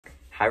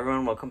Hi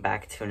everyone, welcome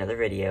back to another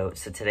video.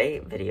 So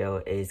today's video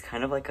is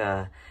kind of like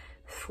a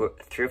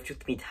thrift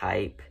with me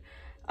type.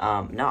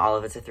 Not all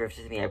of it's a thrift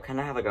with me. I kind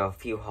of have like a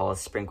few hauls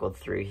sprinkled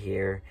through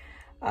here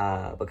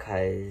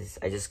because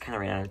I just kind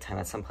of ran out of time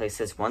at some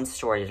places. One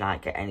store I did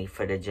not get any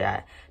footage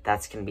at.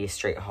 That's going to be a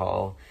straight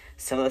haul.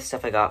 Some of the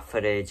stuff I got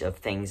footage of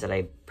things that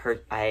I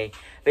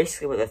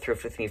basically what the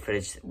thrift with me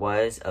footage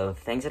was of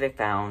things that I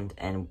found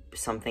and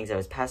some things I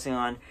was passing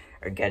on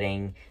or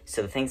getting.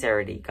 So the things I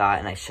already got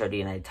and I showed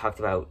you and I talked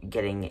about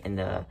getting in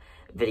the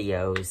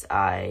videos,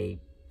 I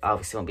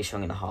obviously won't be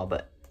showing in the haul,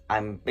 but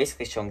I'm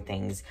basically showing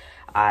things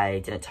I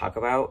didn't talk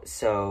about.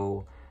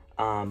 So,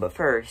 but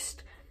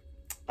first,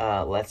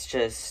 let's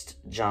just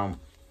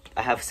jump.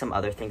 I have some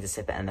other things to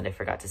say at the end that I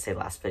forgot to say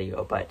last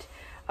video, but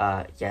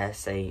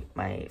yes,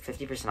 my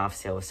 50% off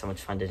sale was so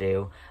much fun to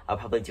do. I'll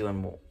probably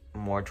do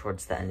more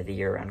towards the end of the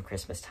year around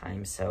Christmas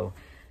time. So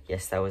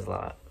yes, that was a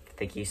lot.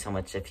 Thank you so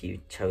much if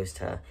you chose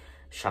to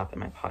shop in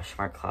my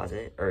Poshmark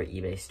Closet or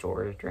eBay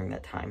store during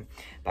that time.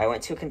 But I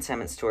went to a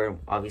consignment store.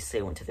 Obviously,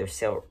 I went to their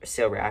sale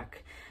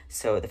rack.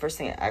 So the first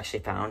thing I actually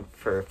found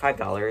for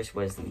 $5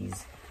 was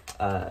these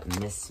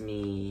Miss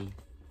Me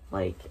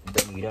like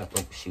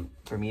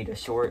Bermuda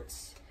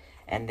shorts,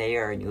 and they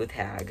are a new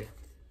tag.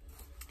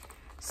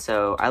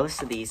 So I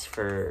listed these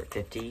for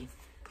 $50,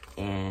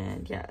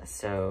 and yeah,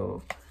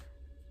 so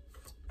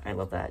I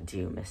love that. Do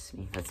you miss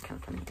me? That's kind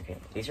of funny. Okay,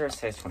 these are a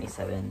size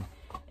 27,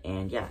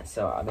 and yeah,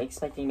 so I'm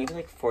expecting maybe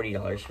like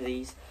 $40 for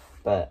these.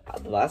 But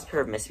the last pair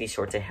of Miss Me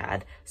shorts I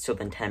had sold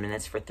in 10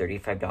 minutes for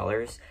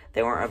 $35.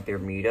 They weren't a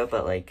Bermuda,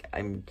 but like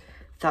I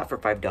thought for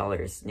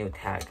 $5, new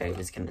tag, I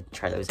was gonna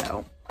try those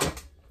out.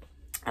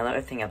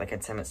 Another thing at the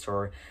consignment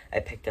store I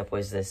picked up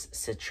was this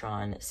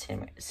Citron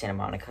Santa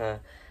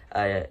Monica,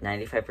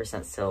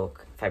 95%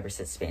 silk, 5%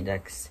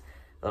 spandex,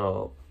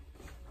 little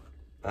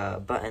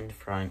buttoned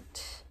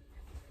front,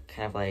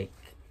 kind of like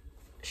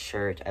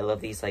shirt. I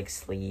love these like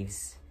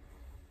sleeves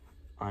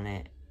on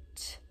it,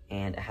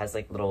 and it has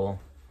like little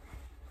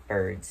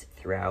birds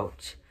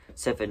throughout.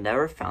 So I've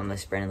never found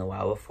this brand in the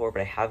wild before,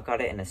 but I have got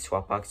it in a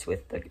swap box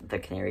with the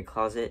canary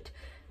closet.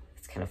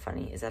 It's kind of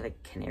funny. Is that a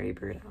canary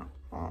bird?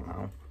 I don't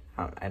know.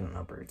 I don't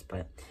know birds,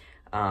 but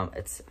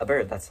it's a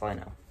bird. That's all I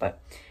know.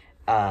 But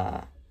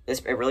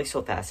it really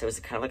sold fast. It was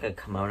kind of like a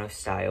kimono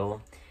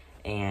style,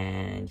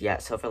 and yeah,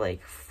 it sold for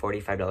like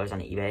 $45 on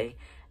eBay.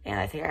 And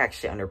I think I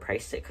actually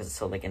underpriced it because it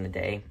sold like in a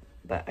day.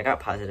 But I got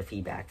positive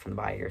feedback from the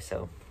buyer,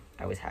 so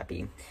I was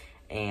happy.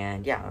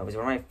 And yeah, it was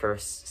one of my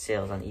first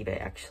sales on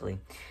eBay actually.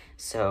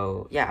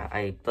 So yeah,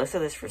 I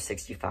listed this for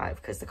 $65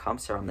 because the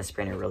comps are on this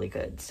brand are really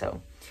good.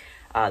 So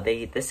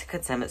this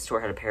consignment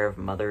store had a pair of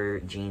mother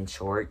jean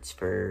shorts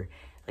for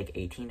like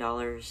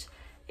 $18.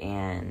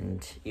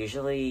 And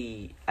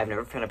usually I've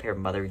never found a pair of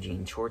mother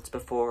jean shorts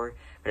before,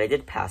 but I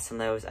did pass on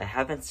those. I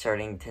have been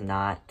starting to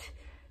not,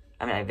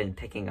 I've been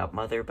picking up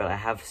mother, but I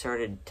have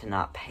started to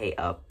not pay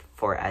up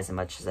for as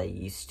much as I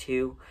used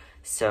to.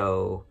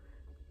 So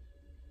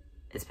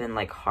it's been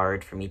like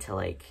hard for me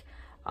to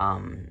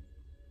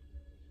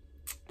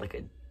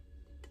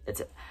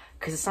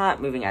because it's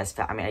not moving as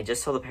fast. I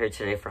just sold a pair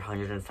today for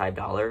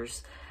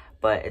 $105,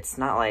 but it's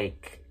not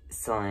like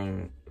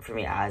selling for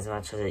me as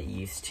much as it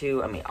used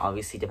to.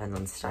 Obviously depends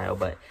on the style,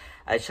 but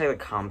I checked the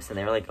comps and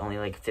they were like only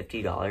like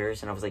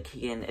 $50, and I was like,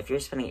 Keegan, if you're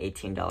spending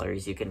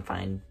 $18, you can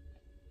find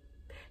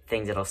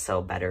things that'll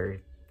sell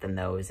better than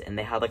those. And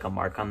they had like a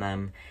mark on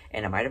them,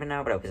 and it might have been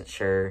out, but I wasn't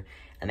sure.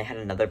 And they had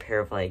another pair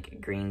of like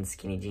green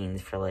skinny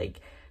jeans for like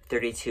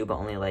 $32, but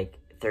only like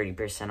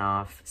 30%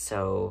 off.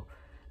 So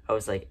I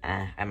was like,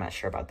 I'm not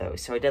sure about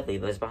those. So I did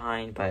leave those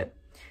behind, but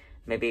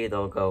maybe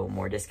they'll go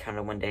more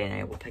discounted one day and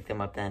I will pick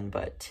them up then.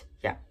 But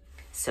yeah.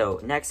 So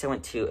next I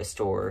went to a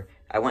store.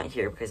 I went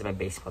here because of my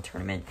baseball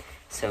tournament.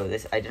 So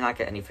I did not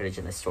get any footage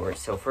in the store.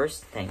 So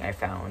first thing I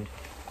found,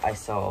 I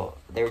saw,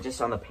 they were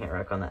just on the pant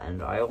rack on the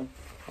end aisle,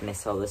 and I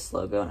saw this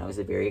logo, and I was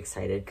very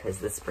excited because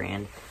this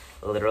brand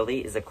literally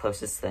is the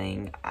closest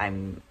thing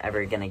I'm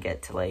ever gonna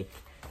get to like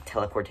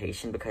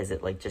teleportation, because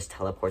it like just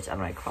teleports out of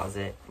my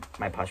closet,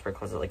 my Poshmark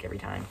closet, like every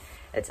time.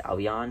 It's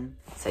Albion,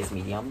 size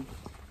medium,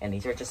 and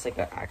these are just like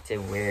an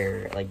active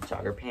wear like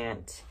jogger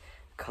pant.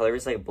 Color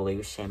is like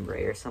blue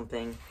chambray or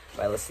something.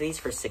 But I listed these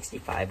for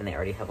 $65, and they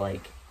already have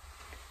like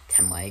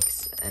 10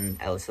 likes, and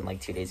I listed them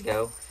like 2 days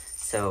ago.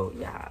 So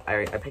yeah,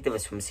 I picked up a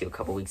swimsuit a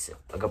couple weeks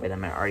ago by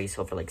them, and I already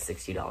sold for like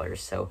 $60.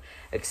 So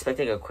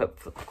expecting a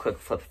quick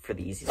flip for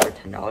these. These are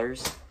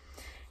 $10.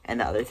 And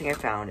the other thing I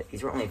found,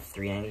 these were only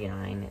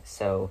 $3.99.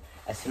 So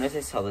as soon as I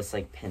saw this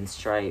like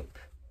pinstripe,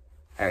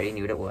 I already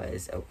knew what it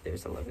was. Oh,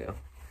 there's a logo,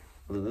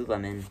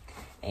 Lululemon.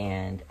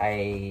 And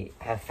I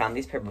have found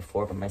these pair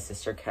before, but my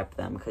sister kept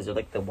them because they're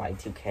like the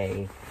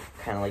Y2K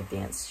kind of like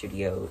dance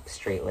studio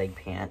straight leg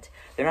pant.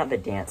 They're not the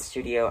dance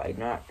studio. I'm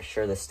not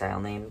sure the style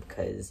name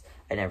because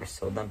I never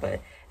sold them,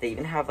 but they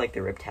even have like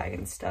the rip tag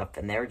and stuff,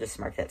 and they were just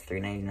marked at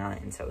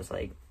 $3.99. So I was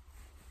like,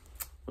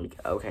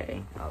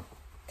 okay, I'll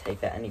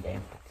take that any day.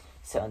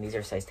 So, and these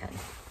are size 10,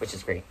 which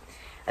is great.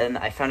 And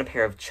then I found a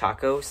pair of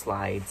Chaco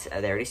slides.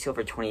 They already sold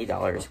for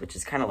 $28, which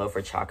is kind of low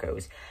for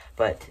Chacos.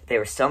 But they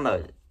were still on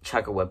the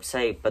Chaco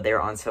website, but they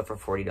were on sale for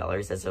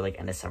 $40 as they're like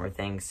end of summer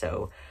thing.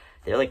 So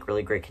they're like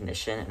really great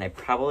condition, and I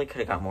probably could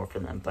have got more for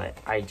them, but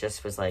I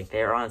just was like,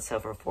 they're on sale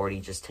for $40,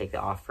 just take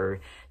the offer.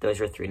 Those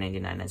were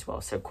 $3.99 as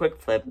well. So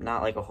quick flip,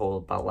 not like a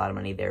lot of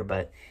money there,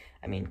 but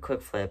I mean,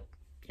 quick flip,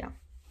 yeah.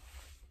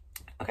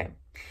 Okay,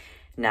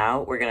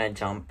 now we're gonna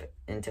jump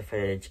into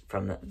footage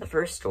from the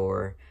first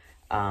store,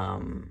 yeah,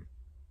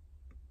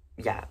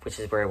 which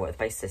is where I went with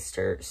my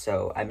sister.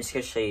 So I'm just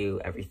gonna show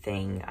you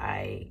everything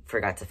I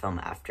forgot to film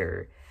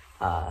after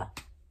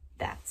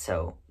that.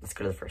 So let's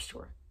go to the first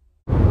store.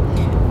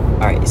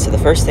 Alright, so the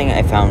first thing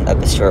I found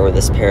at the store were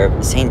this pair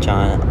of St.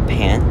 John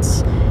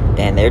pants,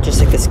 and they're just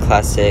like this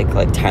classic,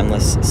 like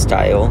timeless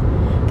style.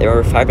 They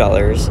were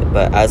 $5,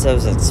 but as I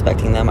was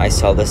inspecting them, I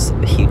saw this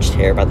huge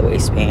tear by the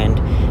waistband,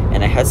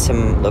 and I had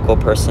some local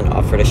person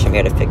offer to show me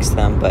how to fix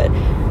them, but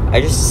I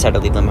just decided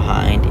to leave them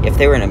behind. If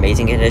they were in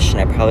amazing condition,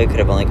 I probably could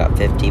have only got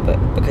 $50, but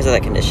because of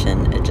that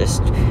condition, it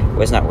just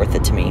was not worth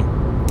it to me.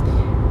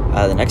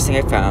 The next thing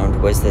I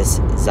found was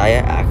this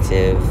Zaya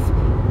Active,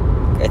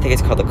 I think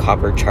it's called the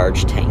Copper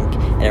Charge Tank,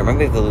 and I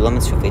remember the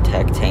Lululemon Swiftly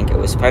Tech tank. It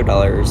was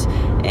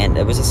 $5, and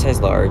it was a size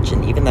large,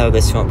 and even though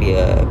this won't be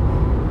a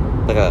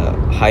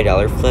high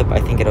dollar flip, I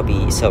think it'll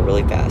be sold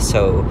really fast.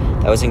 So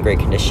that was in great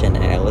condition,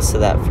 and I listed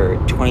that for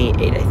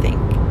 $28, I think.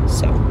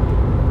 So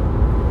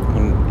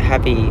I'm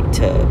happy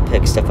to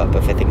pick stuff up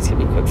if I think it's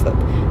gonna be a quick flip.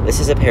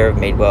 This is a pair of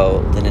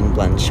Madewell linen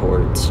blend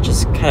shorts,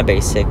 just kind of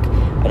basic.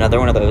 Another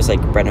one of those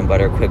like bread and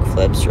butter quick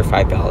flips for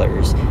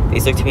 $5.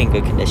 These look to be in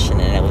good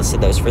condition, and I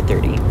listed those for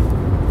 $30.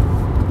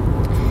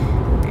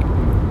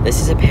 This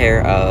is a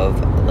pair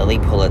of Lily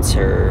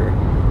Pulitzer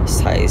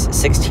size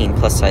 16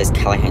 plus size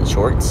Callahan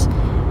shorts,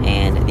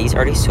 and these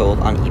already sold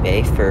on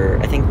eBay for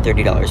I think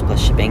 $30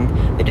 plus shipping.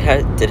 They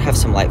did have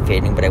some light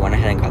fading, but I went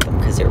ahead and got them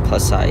because they were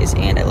plus size,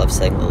 and I love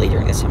selling Lily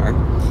during the summer.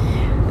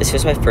 This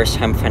was my first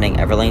time finding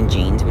Everlane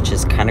jeans, which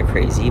is kind of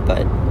crazy,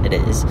 but it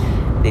is.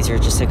 These are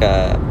just like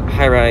a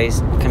high-rise,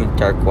 kind of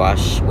dark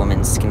wash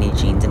women's skinny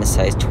jeans in a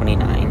size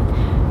 29.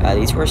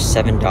 These were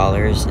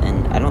 $7,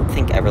 and I don't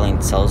think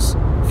Everlane sells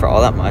for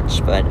all that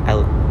much, but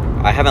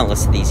I haven't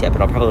listed these yet,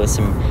 but I'll probably list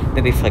them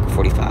maybe for like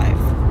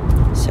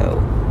 $45. So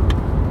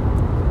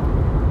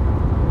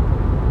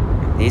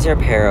these are a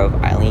pair of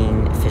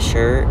Eileen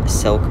Fisher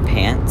silk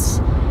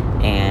pants,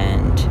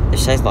 and they're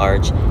size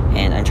large,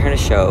 and I'm trying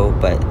to show,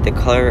 but the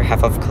color,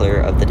 half off color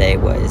of the day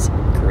was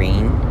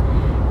green,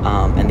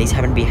 and these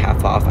happen to be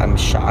half off. I'm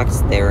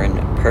shocked. They were in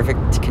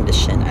perfect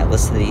condition. I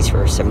listed these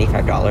for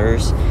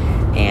 $75,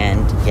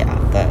 and yeah,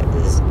 that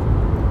is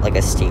like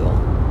a steal.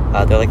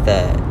 They're like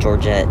the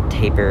Georgette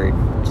tapered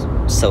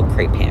silk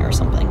crepe pant or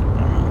something. I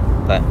don't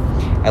know, but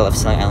I love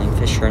selling Eileen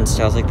Fisher and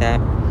styles like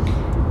that.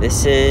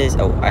 This is,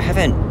 I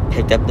haven't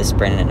picked up this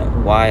brand in a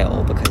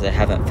while because I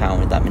haven't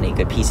found that many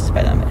good pieces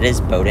by them. It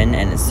is Bowden,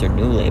 and it's their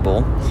new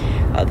label.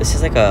 This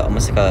is like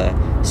almost like a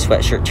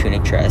sweatshirt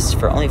tunic dress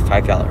for only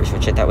 $5,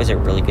 which I thought was a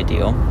really good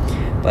deal.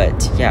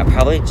 But yeah,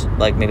 probably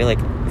like maybe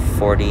like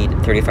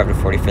 35 to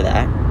 40 for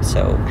that.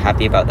 So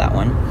happy about that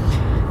one.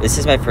 This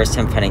is my first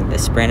time finding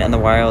this brand in the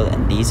wild,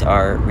 and these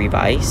are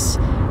Revice,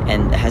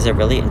 and it has a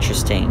really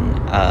interesting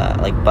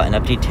like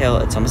button-up detail.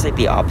 It's almost like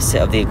the opposite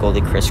of the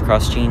Goldie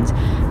crisscross jeans,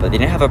 but they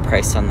didn't have a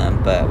price on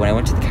them. But when I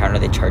went to the counter,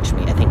 they charged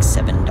me I think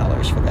 $7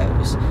 for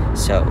those.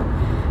 So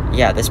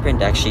yeah, this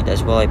brand actually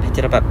does well. I picked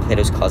it up at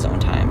Plato's Closet one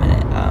time, and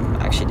it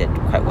actually did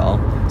quite well.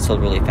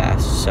 Sold really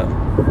fast. So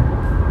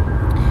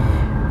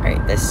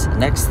alright, this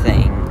next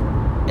thing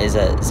is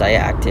a Zaya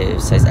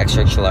Active size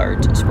extra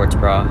large sports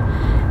bra,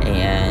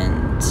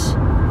 and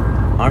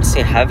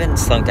honestly, I haven't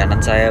slowed down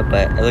on Zaya,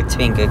 but it looked to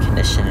be in good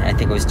condition, and I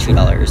think it was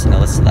 $2, and I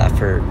listed that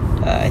for,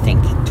 I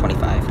think,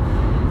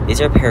 $25.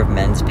 These are a pair of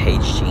men's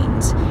Page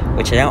jeans,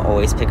 which I don't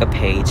always pick up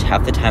Page.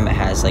 Half the time it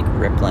has, like,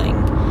 rippling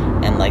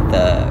and, like,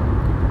 the,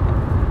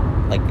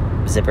 like,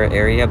 zipper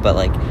area, but,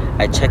 like,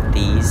 I checked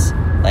these,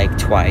 like,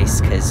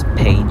 twice, because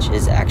Page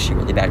is actually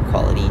really bad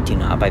quality. Do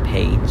not buy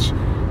Page,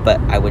 but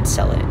I would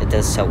sell it. It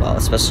does so well,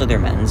 especially their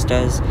men's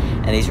does,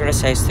 and these were in a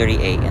size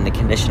 38, and the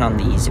condition on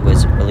these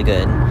was really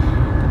good.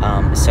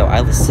 So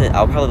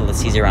I'll probably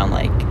list these around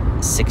like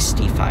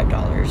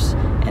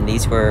 $65, and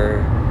these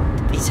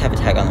have a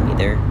tag on them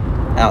either.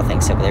 I don't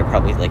think so, but they're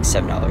probably like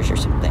 $7 or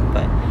something.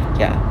 But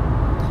yeah,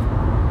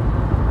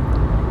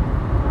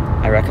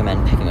 I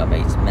recommend picking up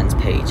men's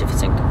Page if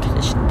it's in good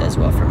condition. It does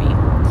well for me.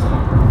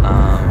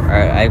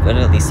 Alright, I would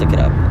at least look it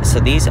up. So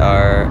these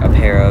are a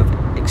pair of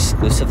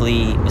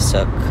exclusively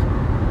Misuk,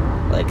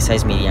 like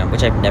size medium,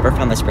 which I've never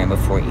found this brand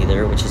before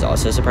either, which is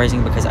also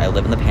surprising because I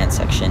live in the pants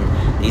section.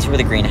 These were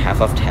the green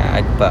half off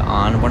tag, but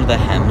on one of the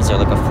hems they're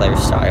like a flare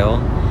style.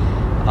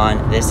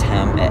 On this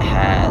hem it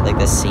had like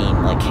the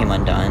seam like came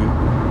undone,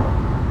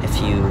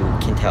 if you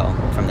can tell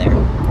from there,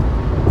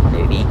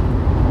 maybe.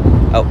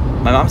 Oh,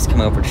 my mom's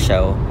coming over to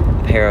show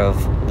a pair of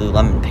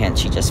Lululemon pants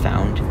she just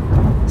found.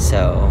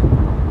 So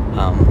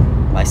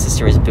my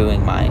sister was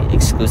booing my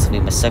exclusively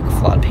Masuka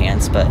flawed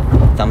pants, but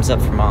thumbs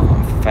up for mom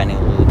for finding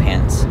Lulu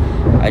pants.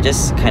 I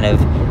just kind of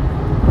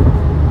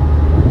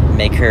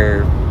make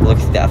her look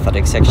through the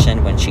athletic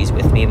section when she's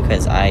with me,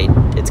 because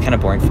it's kind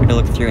of boring for me to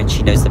look through, and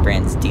she knows the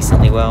brands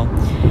decently well.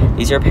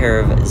 These are a pair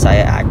of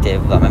Zaya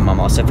Active that my mom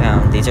also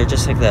found. These are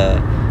just like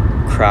the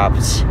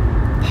cropped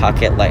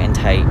pocket light and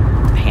tight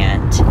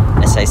pant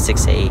in a size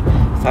 6'8",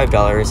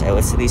 $5. I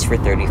listed these for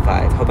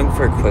 $35, hoping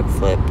for a quick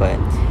flip, but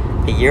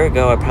a year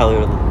ago I probably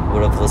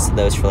would have listed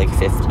those for like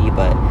 $50,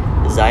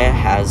 but Zaya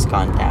has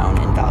gone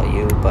down in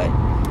value, but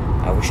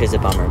which is a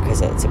bummer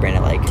because it's a brand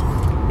I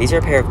like. These are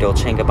a pair of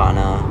Dolce &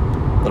 Gabbana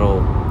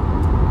little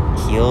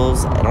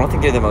heels. I don't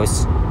think they're the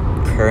most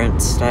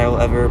current style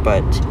ever,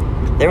 but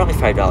they're only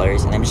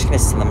 $5, and I'm just gonna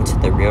send them to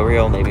the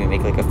Real, maybe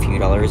make like a few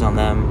dollars on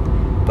them.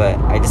 But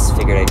I just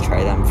figured I'd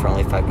try them for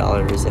only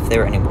 $5. If they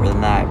were any more than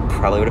that, I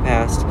probably would have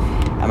passed.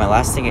 And my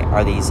last thing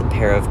are these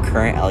pair of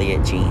current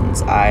Elliott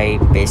jeans. I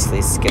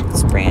basically skip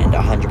this brand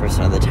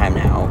 100% of the time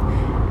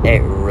now.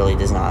 It really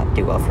does not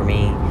do well for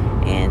me.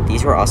 And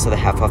these were also the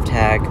half off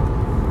tag.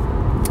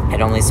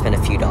 I'd only spent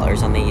a few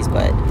dollars on these,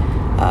 but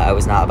I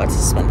was not about to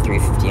spend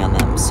 $3.50 on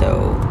them.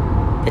 So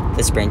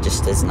this brand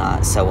just does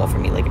not sell well for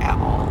me, like, at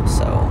all.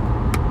 So,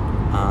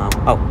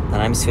 and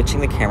I'm switching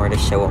the camera to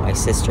show what my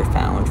sister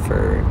found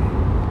for...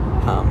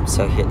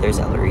 so here, there's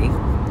Ellery.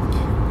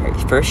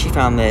 Right, first she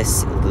found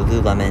this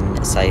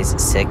Lululemon size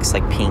 6,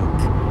 like pink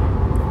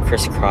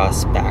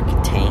crisscross back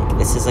tank.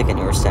 This is like a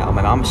newer style.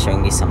 My mom was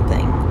showing me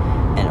something,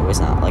 and it was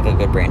not like a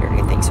good brand or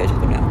anything, so I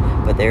told her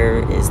no. But there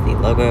is the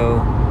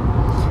logo.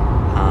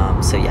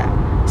 So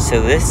yeah. So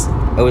this,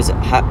 it was the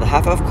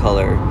half off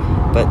color,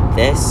 but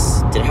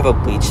this did have a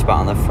bleach spot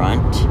on the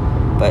front,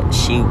 but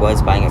she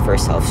was buying it for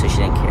herself, so she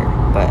didn't care.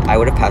 But I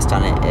would have passed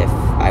on it if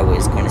I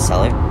was going to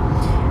sell it.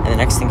 And the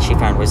next thing she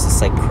found was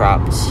this like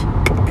cropped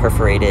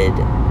perforated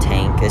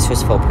tank. This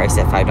was full price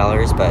at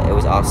 $5, but it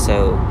was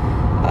also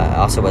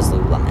was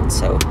Lululemon,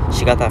 so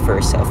she got that for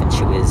herself, and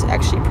she was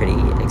actually pretty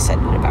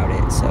excited about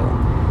it. So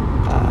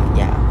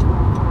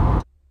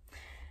yeah.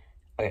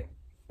 Okay,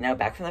 now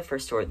back from the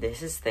first store.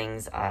 This is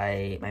things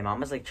my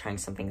mom was like trying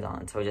some things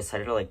on, so I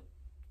decided to like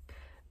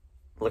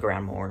look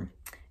around more,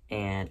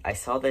 and I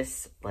saw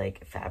this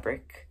like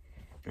fabric,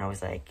 and I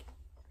was like,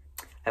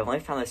 I've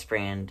only found this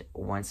brand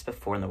once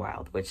before in the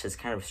wild, which is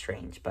kind of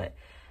strange, but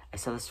I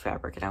saw this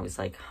fabric and I was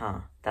like,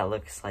 that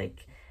looks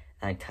like,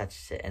 and I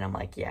touched it and I'm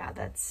like, yeah,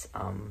 that's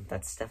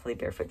definitely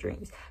Barefoot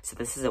Dreams. So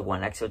this is a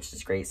 1X, which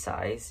is a great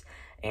size,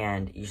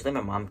 and usually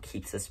my mom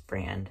keeps this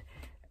brand.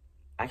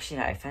 Actually,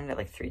 no, I found it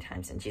like 3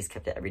 times and she's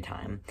kept it every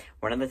time.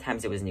 One of the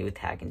times it was new with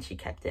tag and she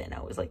kept it, and I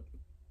was like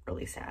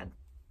really sad.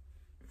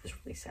 It was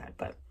really sad,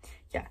 but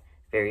yeah,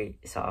 very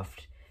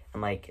soft.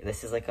 And like,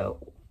 this is like a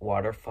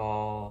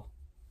waterfall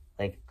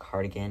like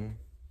cardigan,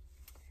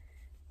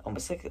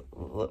 almost like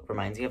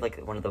reminds me of like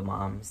one of the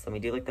moms. Let me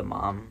do like the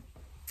mom,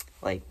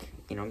 like,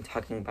 you know what I'm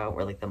talking about,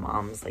 where like the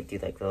moms like do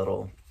like the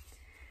little,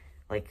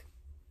 like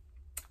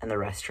in the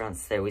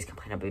restaurants they always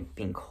complain about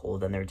being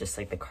cold, and they're just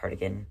like the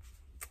cardigan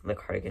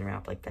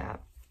wrap like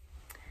that.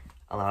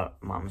 A lot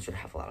of moms would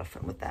have a lot of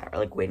fun with that, or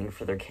like waiting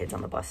for their kids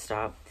on the bus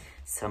stop.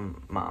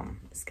 Some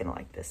mom is gonna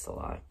like this a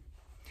lot.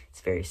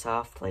 It's very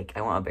soft. Like,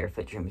 I want a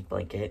Barefoot Dreams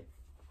blanket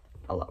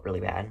a lot, really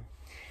bad.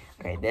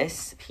 Okay,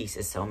 this piece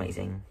is so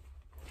amazing,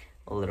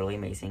 literally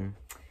amazing.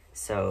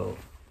 So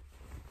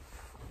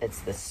it's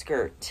the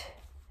skirt,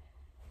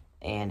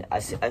 and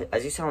as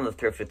you saw in the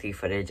Thrift with You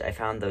footage, I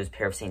found those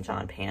pair of St.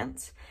 John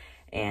pants,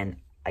 and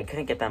I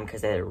couldn't get them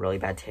because they had a really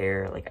bad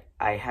tear. Like,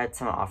 I had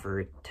someone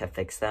offer to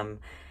fix them,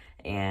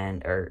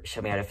 or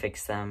show me how to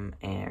fix them,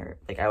 and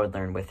like I would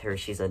learn with her.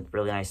 She's a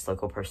really nice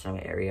local person in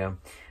my area,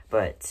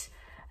 but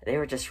they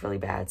were just really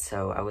bad.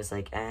 So I was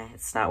like,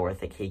 it's not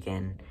worth it,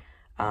 Keegan.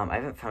 I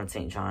haven't found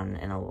St. John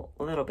in a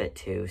little bit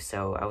too,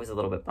 so I was a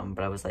little bit bummed,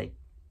 but I was like,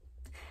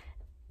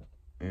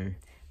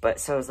 But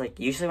so I was like,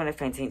 usually when I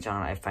find St.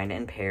 John, I find it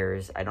in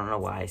pairs. I don't know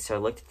why. So I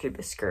looked through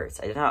the skirts.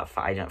 I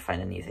didn't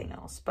find anything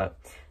else, but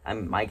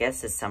my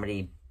guess is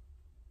somebody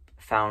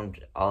found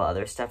all the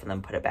other stuff and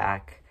then put it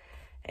back,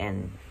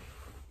 and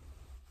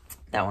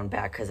that one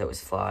back because it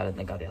was flawed, and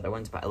they got the other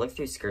ones. But I looked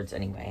through skirts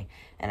anyway,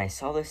 and I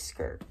saw this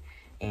skirt,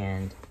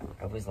 and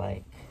I was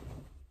like,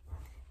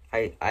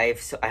 I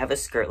have a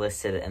skirt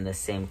listed in the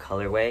same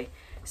colorway,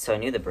 so I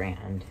knew the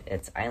brand.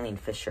 It's Eileen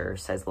Fisher,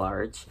 size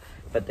large,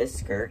 but this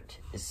skirt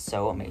is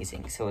so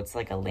amazing. So it's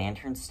like a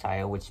lantern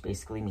style, which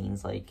basically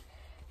means like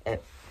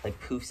it like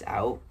poofs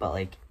out, but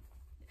like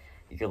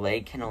your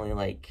leg can only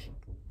like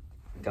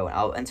go.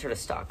 I'll insert a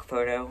stock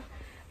photo,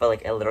 but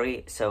like it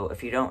literally. So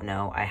if you don't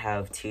know, I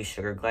have 2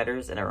 sugar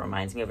gliders, and it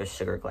reminds me of a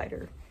sugar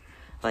glider.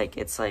 Like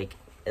it's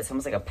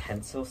almost like a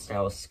pencil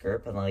style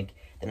skirt, and like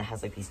then it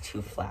has like these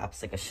 2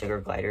 flaps, like a sugar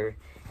glider,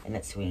 and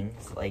it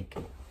swings like.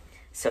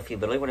 So if you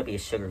literally want to be a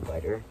sugar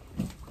glider,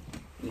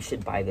 you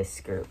should buy this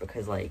skirt,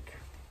 because like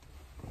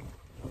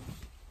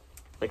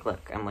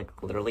look, I'm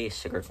like literally a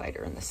sugar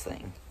glider in this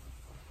thing.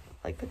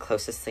 Like the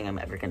closest thing I'm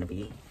ever gonna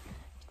be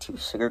to a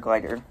sugar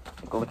glider.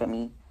 Like, look at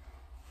me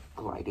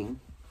gliding.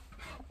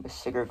 the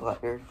sugar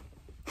glider.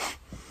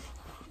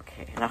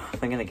 Okay, now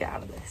I'm gonna get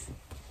out of this.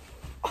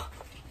 Oh.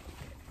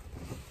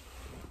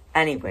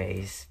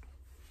 Anyways,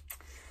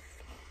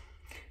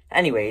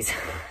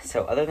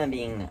 so other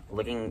than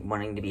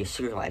wanting to be a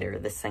sugar glider,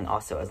 this thing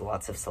also has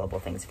lots of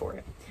sellable things for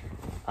it.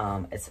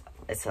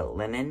 It's a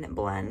linen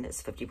blend.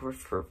 It's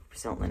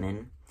 54%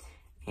 linen,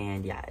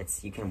 and yeah,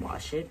 you can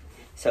wash it.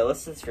 So I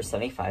listed this for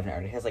 $75, and it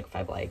already has like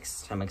 5 likes.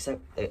 So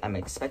I'm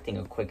expecting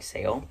a quick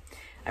sale.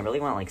 I really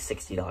want like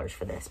 $60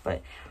 for this,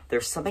 but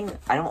there's something,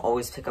 I don't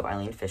always pick up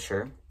Eileen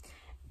Fisher,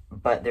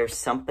 but there's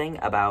something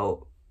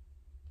about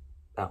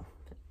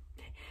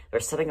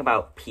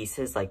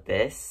pieces like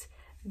this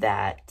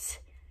that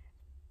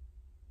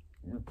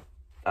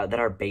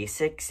are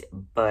basics,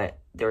 but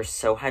they're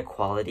so high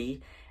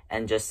quality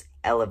and just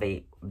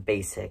elevate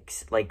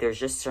basics. Like, there's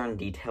just certain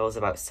details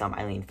about some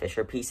Eileen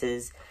Fisher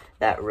pieces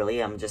that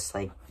really I'm just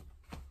like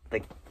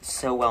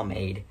so well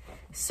made,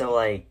 so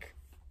like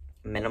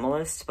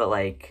minimalist, but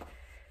like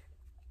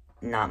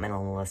not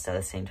minimalist at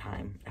the same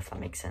time, if that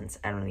makes sense.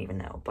 I don't even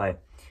know,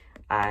 but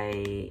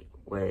I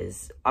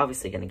was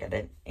obviously gonna get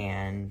it,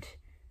 and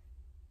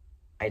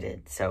I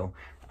did. So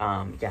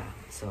yeah,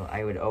 so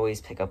I would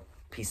always pick up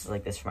pieces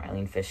like this from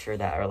Eileen Fisher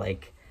that are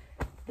like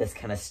this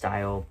kind of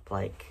style,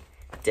 like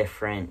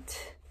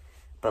different,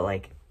 but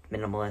like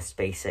minimalist,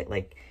 basic.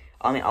 Like,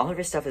 I mean, all of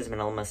her stuff is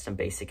minimalist and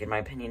basic in my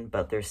opinion,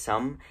 but there's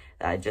some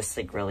that just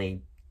like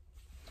really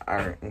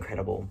are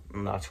incredible,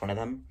 and that's one of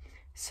them.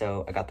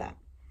 So I got that.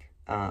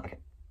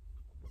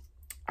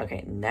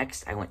 Okay,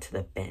 next I went to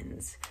the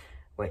bins,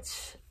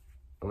 which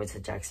was the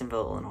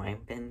Jacksonville, Illinois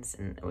bins,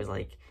 and it was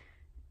like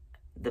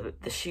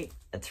the sheet,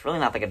 it's really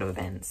not that good of a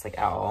bins, like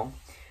at all,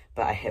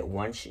 but I hit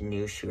one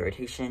new shoe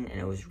rotation, and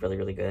it was really,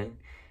 really good,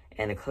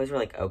 and the clothes were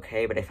like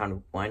okay, but I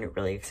found one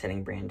really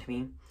exciting brand to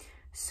me.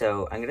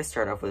 So I'm gonna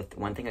start off with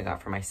one thing I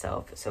got for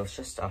myself. So it's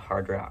just a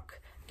Hard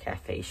Rock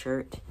Cafe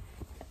shirt,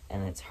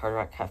 and it's Hard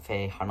Rock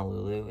Cafe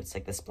Honolulu. It's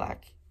like this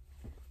black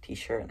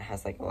t-shirt, and it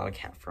has like a lot of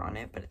cat fur on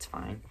it, but it's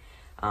fine.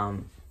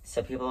 So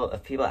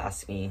if people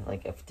ask me,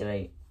 like, did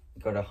I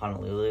go to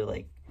Honolulu,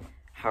 like,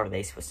 how are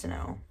they supposed to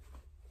know?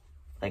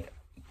 Like,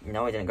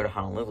 no, I didn't go to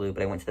Honolulu,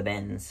 but I went to the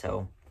bins,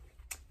 so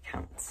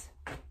counts.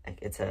 Like,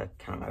 it's a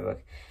count in my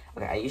book.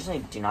 Okay, I usually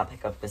do not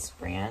pick up this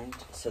brand,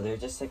 so they're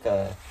just like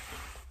a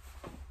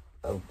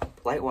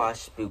light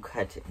wash boot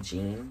cut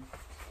jean,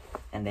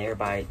 and they are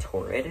by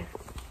Torrid,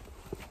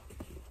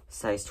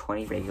 size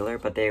 20 regular,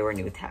 but they were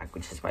new tag,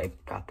 which is why I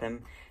got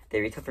them. They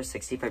retail for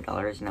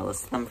 $65, and I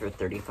listed them for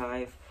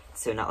 $35,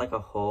 so not like a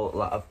whole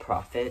lot of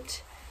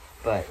profit,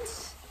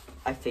 but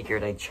I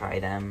figured I'd try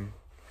them,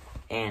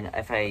 and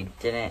if I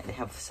didn't, they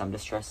have some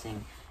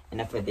distressing,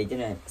 and if they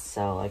didn't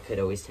sell, I could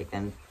always take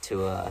them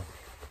to a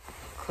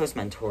clothes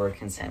mentor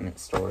consignment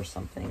store or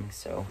something.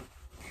 So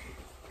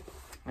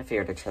I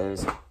figured I'd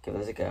give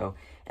those a go,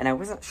 and I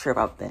wasn't sure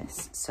about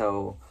this,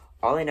 so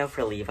all I know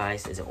for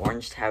Levi's is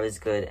orange tab is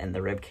good, and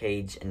the rib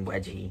cage and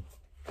wedgie,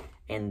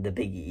 and the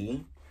Big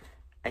E,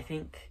 I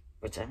think,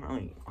 which I'm not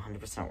really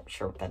 100%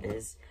 sure what that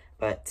is,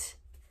 but,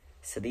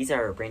 so these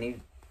are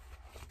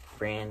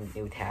brand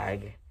new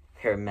tag,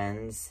 pair of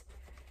men's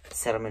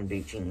Settlement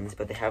boot jeans,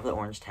 but they have the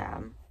orange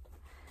tab,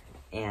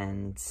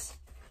 and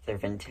they're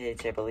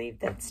vintage, I believe,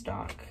 dead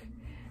stock,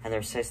 and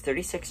they're size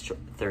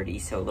 36-30,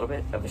 so a little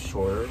bit of a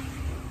shorter,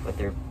 but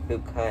they're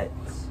boot cut,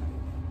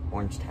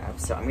 orange tab.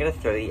 So I'm gonna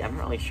throw I'm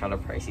not really sure how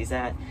to price these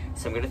at,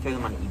 so I'm gonna throw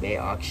them on eBay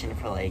auction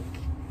for like,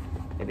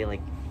 maybe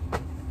like,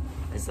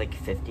 it's like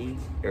 50,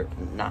 or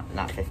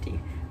not 50,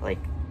 like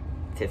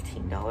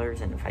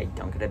 $15, and if I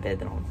don't get a bid,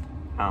 then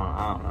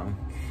I don't know.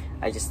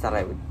 I just thought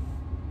I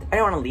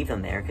don't want to leave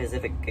them there, because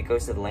if it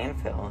goes to the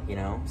landfill, you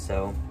know,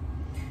 so.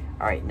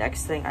 Alright,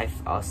 next thing I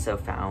also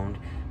found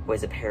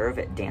was a pair of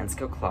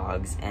Dansko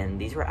clogs, and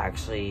these were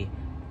actually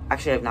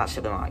I've not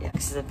shipped them out yet.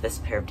 This is this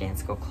pair of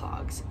Dansko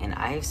clogs, and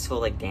I've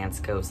sold like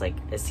Danskos, like,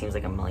 it seems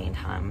like a million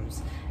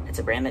times. It's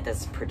a brand that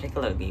does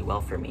particularly well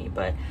for me,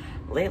 but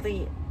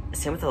lately,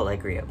 same with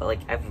Allegria, but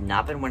like, I've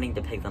not been wanting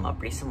to pick them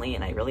up recently,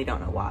 and I really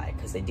don't know why,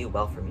 because they do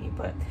well for me.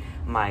 But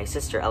my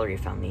sister Ellery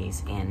found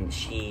these, and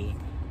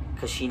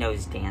because she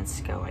knows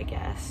Dansko, I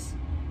guess,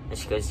 and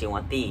she goes, do you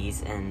want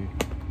these? And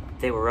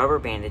they were rubber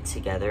banded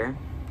together,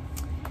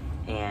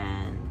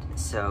 and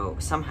so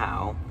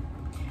somehow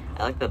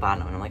I looked at the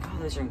bottom, and I'm like, oh,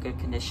 those are in good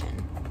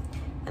condition.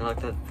 And I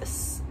looked at the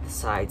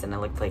sides, and I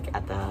looked like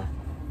at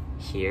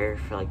here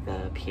for like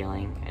the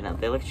peeling, and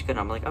they looked good.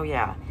 I'm like, oh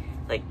yeah,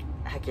 like,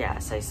 heck yeah,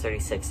 size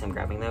 36, I'm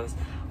grabbing those.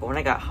 But when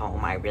I got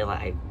home, I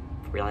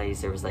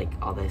realized there was like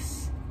all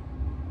this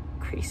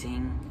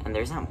creasing, and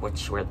there's not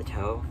much where the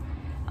toe.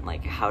 I'm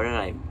like, how did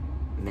I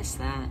miss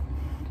that?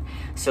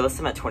 So I listed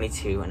them at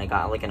 22, and I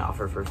got like an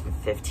offer for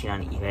 15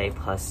 on eBay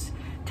plus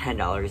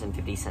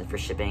 $10.50 for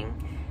shipping,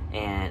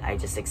 and I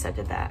just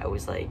accepted that. I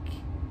was like,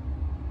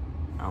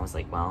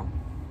 well,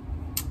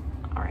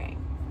 all right.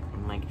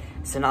 I'm like,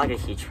 so not like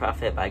a huge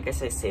profit, but I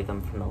guess I saved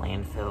them from the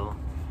landfill,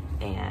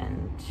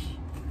 and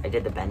I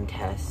did the bend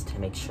test to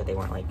make sure they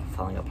weren't like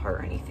falling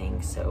apart or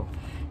anything. So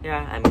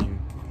yeah, I mean,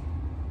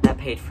 that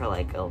paid for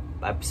like,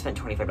 I spent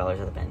 $25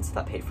 at the bins, so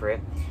that paid for it.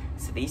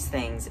 So these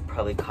things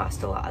probably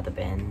cost a lot at the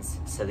bins.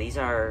 So these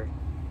are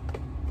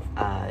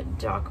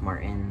Doc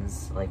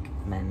Martens, like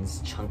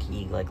men's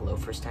chunky, like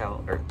loafer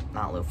style, or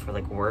not loafer,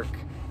 like work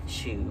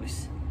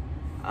shoes.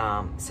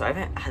 So I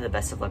haven't had the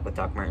best of luck with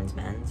Doc Martens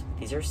men's.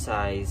 These are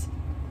size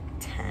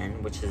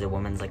 10, which is a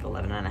woman's like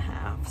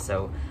 11.5.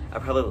 So I'll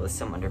probably list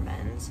them under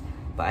men's,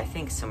 but I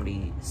think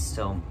somebody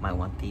still might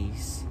want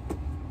these.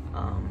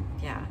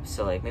 Yeah,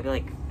 so like maybe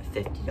like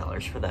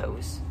 $50 for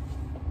those.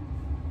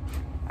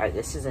 Alright,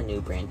 this is a new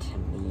brand to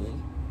me,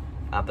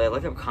 but I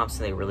looked up comps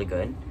and they're really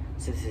good.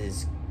 So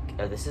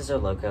this is their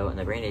logo, and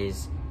the brand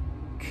is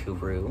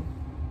Kuru,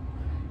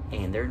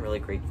 and they're in really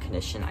great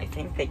condition. I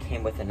think they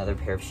came with another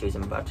pair of shoes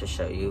I'm about to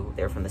show you.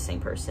 They're from the same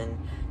person.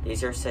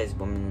 These are size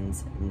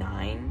women's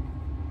 9,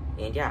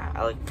 and yeah,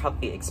 I like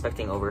probably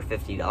expecting over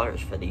 $50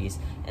 for these,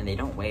 and they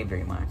don't weigh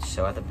very much.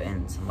 So at the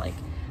bins, I'm like,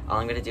 all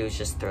I'm gonna do is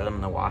just throw them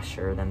in the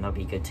washer, then they'll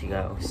be good to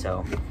go.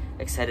 So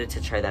excited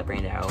to try that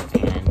brand out,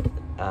 and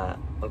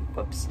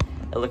whoops,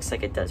 it looks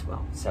like it does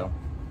well. So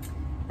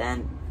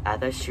then at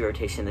the shoe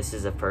rotation, this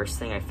is the first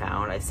thing I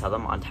found. I saw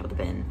them on top of the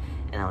bin,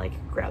 and I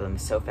like grabbed them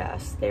so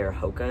fast. They are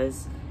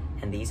Hoka's,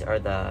 and these are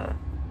the,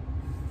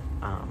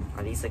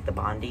 are these like the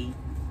Bondi?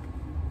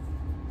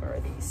 Or are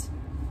these?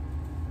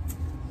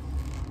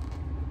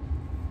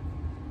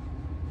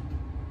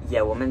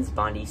 Yeah, women's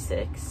Bondi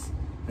 6.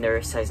 And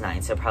they're size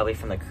 9, so probably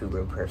from the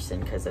Kuru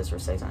person, because those were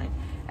size 9.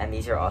 And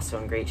these are also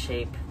in great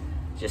shape.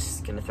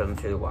 Just gonna throw them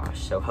through the wash.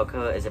 So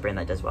Hoka is a brand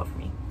that does well for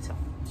me. So,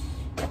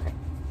 okay.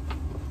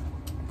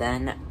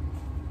 Then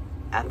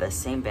at the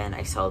same bin,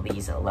 I saw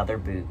these leather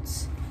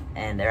boots,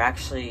 and they're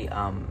actually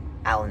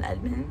Allen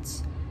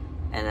Edmonds,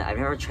 and I've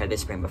never tried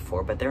this brand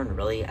before, but they're in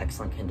really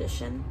excellent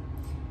condition.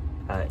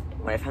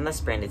 When I found this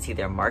brand, it's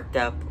either marked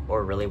up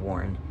or really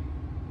worn,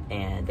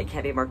 and they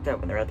can't be marked up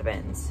when they're at the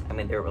bins. I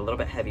mean, they're a little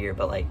bit heavier,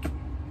 but like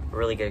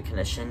really good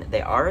condition.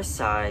 They are a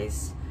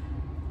size,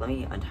 let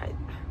me untie,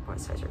 what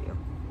size are you?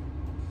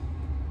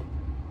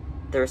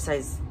 They're a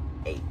size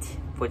 8,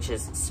 which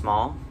is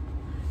small,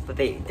 but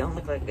they don't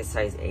look like a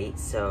size 8,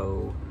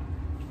 so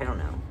I don't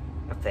know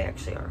if they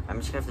actually are. I'm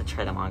just gonna have to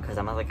try them on because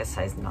I'm at like a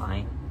size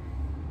 9,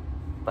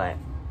 but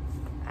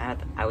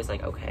I was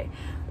like, okay.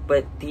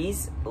 But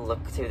these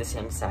look to be the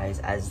same size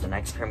as the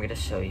next pair I'm gonna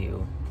show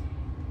you.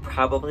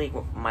 Probably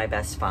my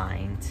best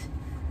find.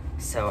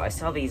 So I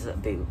saw these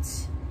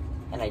boots,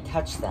 and I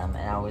touched them,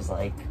 and I was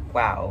like,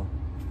 wow,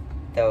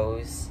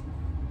 those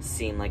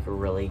seem like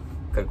really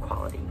good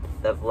quality.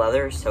 The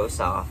leather is so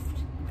soft.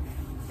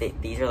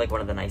 These are like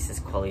one of the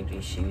nicest quality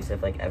shoes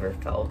I've like ever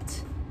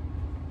felt.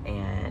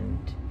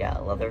 And yeah,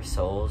 leather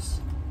soles.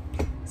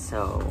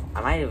 So I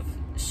might have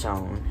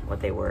shown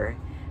what they were,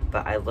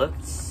 but I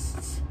looked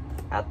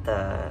at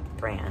the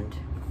brand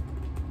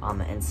on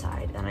the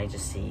inside, and I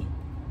just see,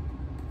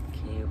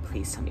 can you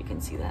please tell me you can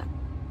see that?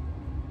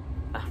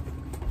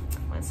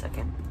 1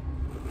 second.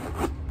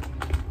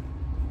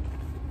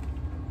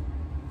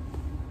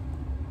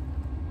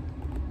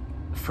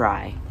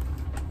 Fry.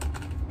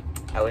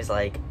 I was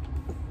like,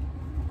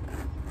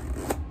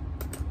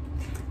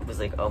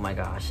 oh my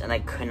gosh, and I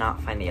could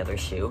not find the other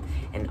shoe,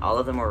 and all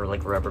of them were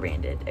like rubber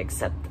banded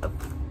except of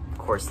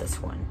course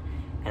this one,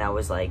 and I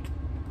was like,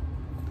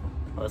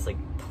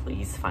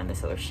 please find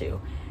this other shoe.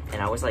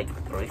 And I was like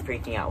really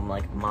freaking out. I'm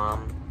like,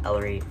 Mom,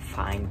 Ellery,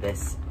 find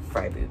this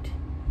Fry boot,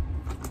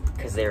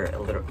 because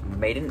they're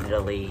made in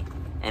Italy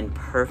and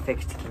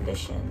perfect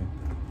condition.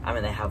 I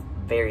mean, they have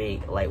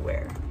very light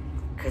wear.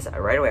 Because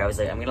right away I was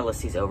like, I'm gonna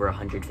list these over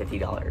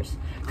 $150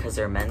 because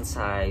they're men's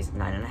size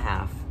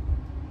 9.5.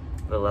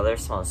 The leather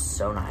smells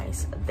so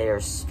nice. They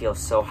feel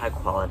so high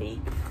quality,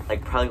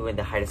 like probably one of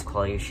the highest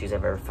quality shoes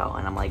I've ever felt.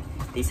 And I'm like,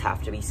 these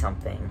have to be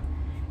something.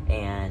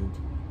 And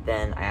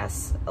then I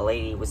asked a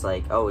lady, was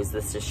like, oh, is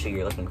this the shoe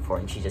you're looking for?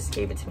 And she just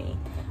gave it to me.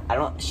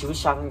 She was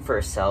shopping for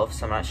herself,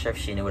 so I'm not sure if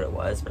she knew what it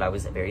was, but I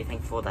was very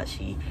thankful that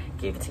she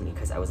gave it to me,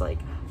 because I was like,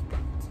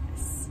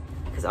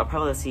 because I'll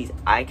probably see,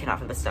 I cannot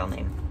find the style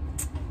name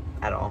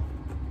at all.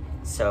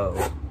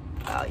 So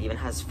even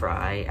has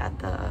Fry at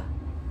the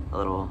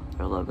little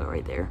logo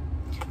right there,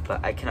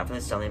 but I cannot find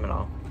the style name at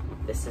all.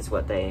 This is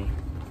what it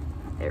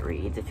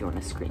reads if you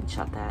want to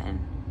screenshot that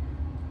and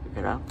look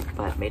it up.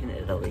 But made in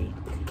Italy.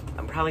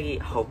 I'm probably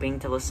hoping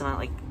to list them at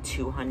like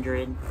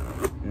 200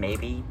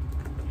 maybe,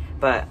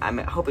 but I'm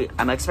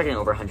expecting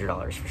over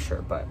 $100 for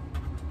sure. But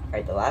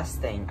alright, the last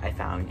thing I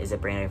found is a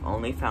brand I've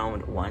only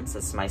found once.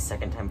 This is my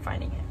second time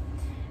finding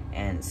it,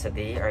 and so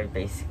they are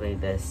basically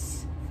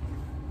this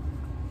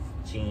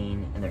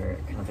jean, and they're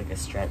kind of like a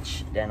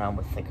stretch denim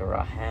with like a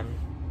raw hem.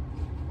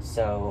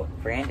 So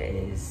brand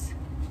is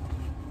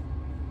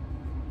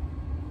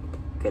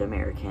Good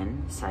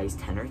American, size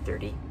 10 or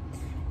 30,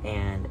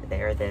 and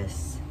they're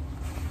this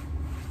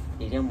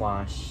medium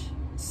wash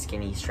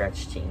skinny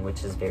stretch jean,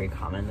 which is very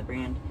common in the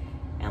brand.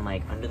 And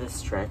like under the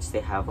stretch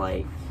they have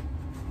like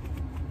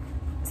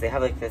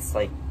this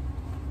like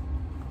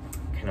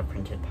kind of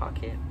printed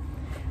pocket.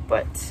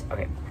 But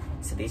okay,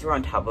 so these were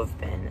on top of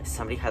bin.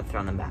 Somebody had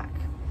thrown them back.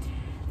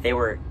 they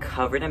were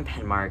covered in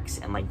pen marks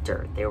and like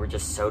dirt. They were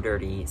just so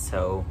dirty.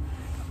 So,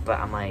 but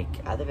I'm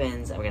like, at the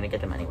bins, I'm gonna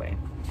get them anyway.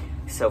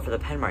 So for the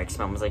pen marks,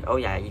 Mom was like, oh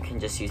yeah, you can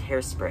just use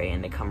hairspray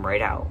and they come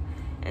right out.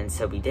 And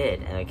so we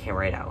did, and it came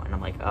right out. And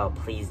I'm like, oh,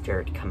 please,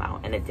 dirt, come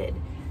out. And it did.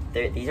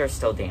 These are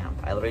still damp.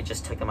 I literally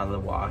just took them out of the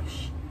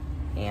wash,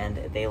 and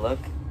they look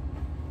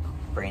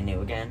brand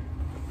new again.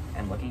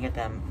 I'm looking at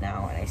them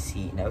now, and I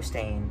see no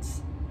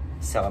stains.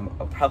 So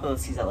I'll probably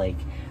see that, like,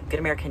 Good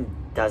American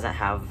doesn't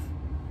have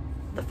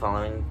the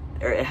following,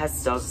 or it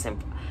still has the same,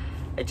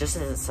 it just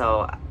doesn't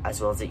sell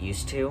as well as it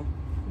used to,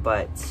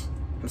 but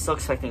I'm still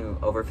expecting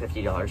over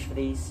 $50 for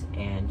these,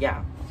 and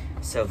yeah.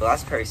 So the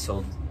last pair I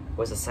sold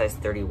was a size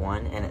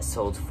 31, and it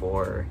sold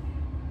for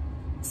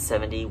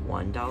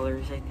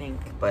 $71, I think,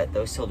 but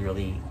those sold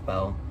really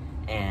well,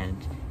 and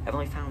I've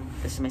only found,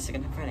 this is my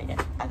second time finding it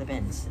at the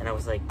bins, and I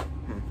was like,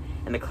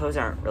 and the clothes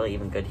aren't really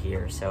even good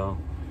here, so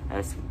I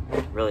was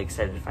really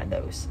excited to find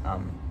those.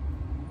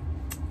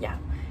 Yeah,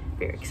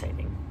 very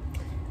exciting.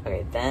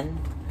 Okay, then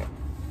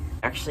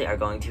actually are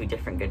going to a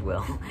different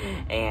Goodwill,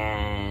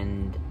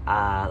 and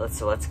let's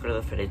go to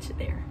the footage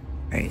there.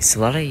 Alright, so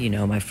a lot of you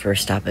know my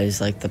first stop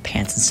is like the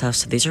pants and stuff.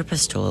 So these are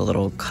Pistola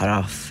little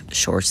cutoff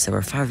shorts. They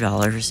were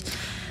 $5,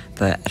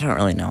 but I don't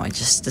really know. I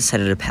just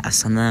decided to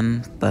pass on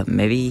them, but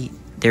maybe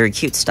they're a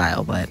cute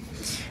style. But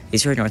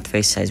these were North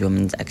Face size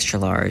women's extra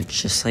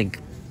large, just like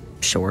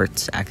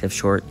shorts, active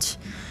shorts.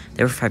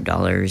 They were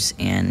 $5,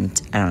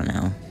 and I don't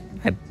know.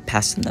 I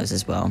passed on those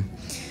as well.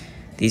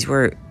 These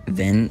were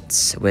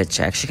Vince, which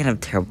I actually kind of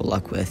have terrible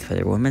luck with, but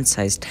they're women's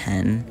size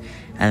 10,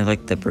 and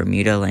like the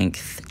Bermuda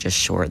length, just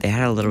short. They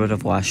had a little bit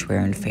of wash wear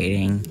and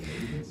fading,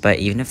 but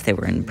even if they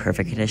were in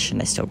perfect condition,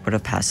 I still would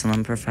have passed on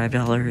them for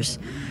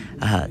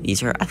 $5.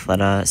 These are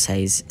Athleta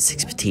size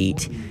 6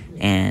 petite,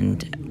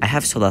 and I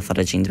have sold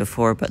Athleta jeans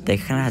before, but they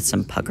kind of had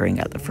some puckering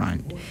at the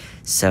front,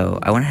 so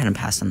I went ahead and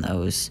passed on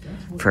those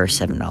for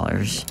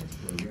 $7.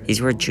 These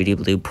were Judy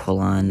Blue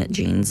pull-on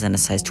jeans in a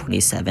size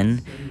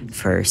 27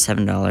 for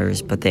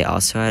 $7, but they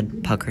also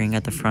had puckering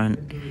at the front.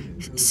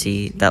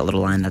 See that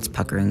little line that's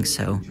puckering,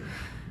 so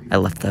I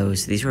left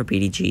those. These were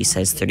BDG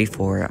size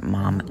 34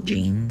 mom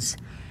jeans,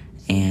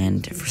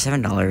 and for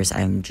 $7,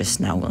 I'm just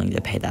not willing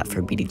to pay that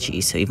for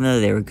BDG. So even though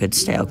they were good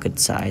style, good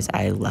size,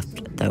 I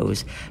left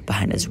those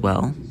behind as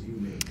well.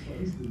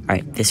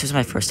 Alright, this was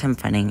my first time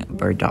finding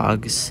Bird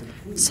Dogs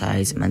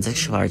size men's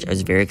extra large. I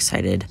was very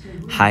excited.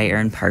 Hi,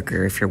 Erin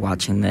Parker, if you're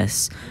watching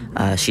this.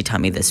 She taught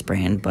me this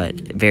brand, but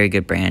very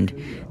good brand.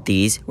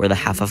 These were the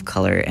half off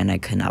color, and I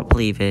could not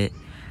believe it.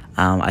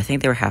 I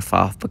think they were half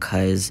off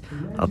because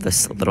of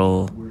this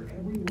little,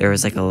 there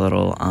was like a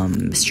little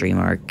mystery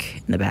mark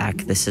in the back.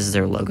 This is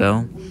their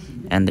logo,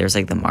 and there's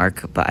like the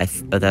mark, but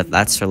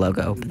that's their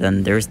logo. But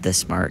then there's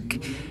this mark,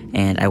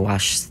 and I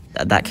washed,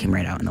 that came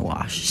right out in the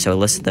wash. So I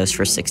listed those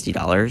for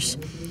 $60.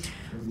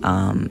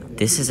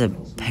 This is a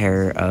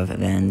pair of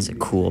Vans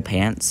Cool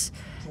pants,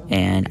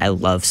 and I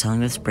love selling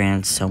this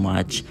brand so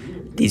much.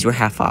 These were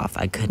half off.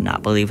 I could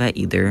not believe that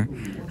either.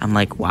 I'm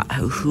like, wow,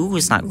 who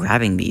was not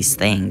grabbing these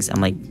things?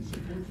 I'm like,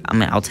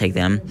 I'll take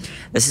them.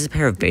 This is a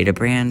pair of Beta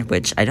brand,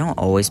 which I don't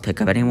always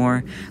pick up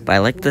anymore, but I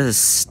like the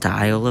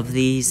style of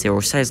these. They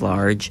were size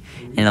large,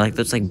 and I like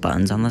those like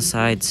buttons on the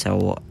side.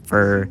 So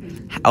for,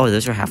 oh,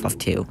 those are half off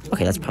too.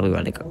 Okay, that's probably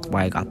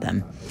why I got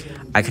them.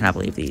 I cannot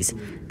believe these.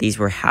 These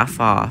were half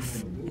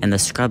off. In the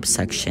scrub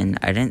section,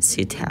 I didn't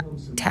see a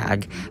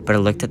tag, but I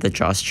looked at the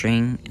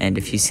drawstring, and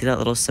if you see that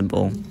little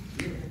symbol,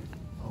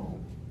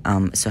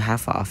 so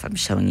half off, I'm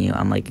showing you,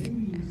 I'm like,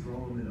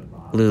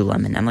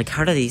 Lululemon. I'm like,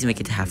 how do these make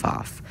it to half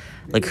off?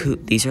 Like,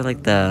 these are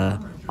like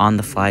the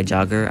on-the-fly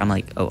jogger. I'm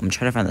like, oh, I'm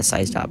trying to find the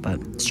size dot,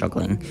 but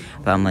struggling.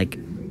 But I'm like,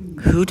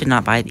 who did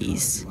not buy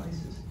these?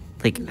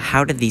 Like,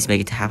 how did these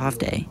make it to half off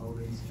day?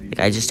 Like,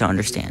 I just don't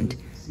understand.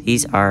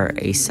 These are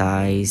a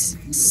size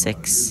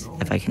 6,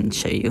 if I can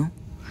show you.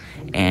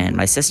 And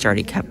my sister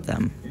already kept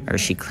them, or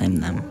she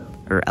claimed them,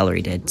 or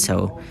Ellery did,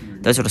 so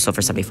those would have sold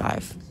for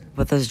 $75.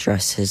 With those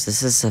dresses,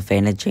 this is a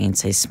Savannah Jane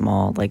size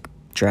small, like,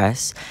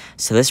 dress.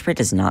 So this brand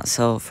does not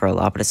sell for a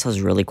lot, but it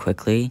sells really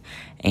quickly,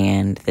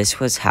 and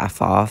this was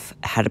half off.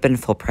 Had it been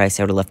full price,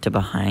 I would have left it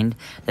behind.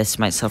 This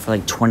might sell for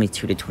like $22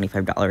 to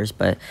 $25,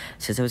 but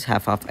since it was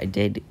half off, I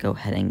did go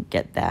ahead and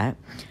get that.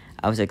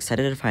 I was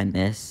excited to find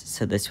this.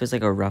 So this was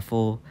like a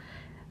ruffle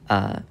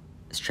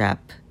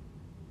strap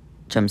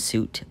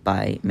jumpsuit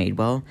by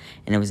Madewell,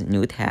 and it was a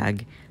new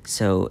tag,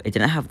 so it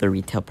didn't have the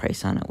retail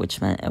price on it, which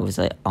meant it was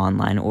an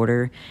online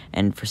order,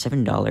 and for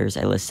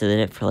 $7 I listed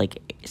it for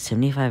like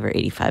 75 or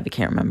 85, I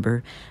can't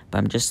remember, but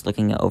I'm just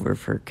looking it over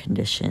for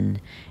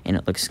condition, and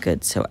it looks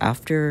good. So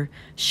after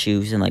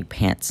shoes and like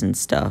pants and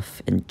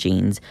stuff and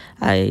jeans,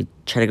 I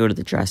try to go to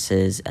the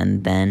dresses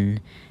and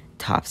then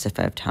tops if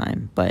I have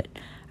time. But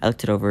I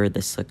looked it over,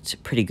 this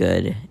looked pretty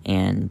good,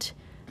 and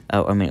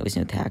oh, I mean, it was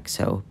no tag,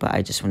 so, but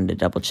I just wanted to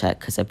double check,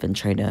 because I've been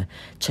trying to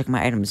check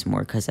my items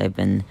more, because I've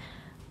been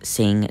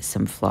seeing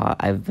some flaw,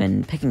 I've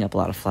been picking up a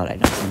lot of flawed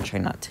items, and I'm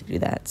trying not to do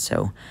that,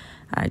 so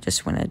I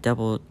just want to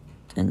double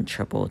and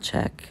triple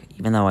check,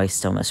 even though I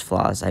still miss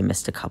flaws. I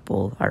missed a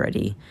couple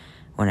already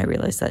when I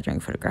realized that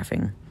during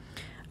photographing.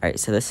 Alright,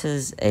 so this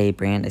is a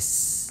brand I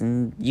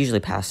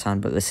usually pass on,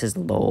 but this is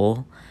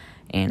Lowell,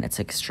 and it's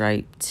like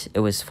striped.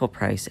 It was full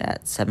price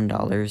at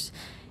 $7,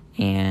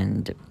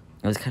 and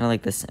it was kind of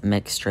like this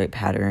mixed stripe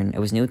pattern. It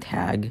was new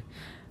tag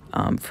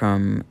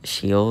from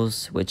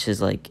Shields, which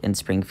is like in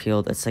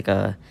Springfield. It's like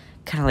a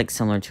kind of like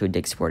similar to a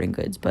Dick's Sporting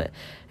Goods, but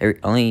it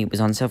only was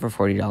on sale for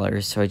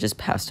 $40, so I just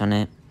passed on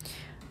it.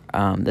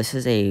 This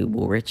is a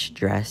Woolrich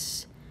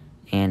dress,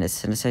 and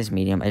it's in a size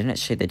medium. I didn't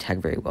show the tag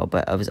very well,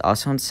 but it was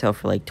also on sale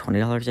for like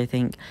 $20, I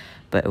think,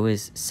 but it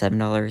was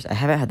 $7. I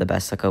haven't had the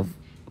best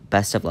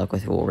of luck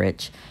with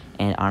Woolrich,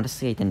 and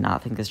honestly, I did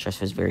not think this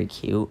dress was very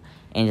cute,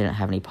 and didn't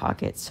have any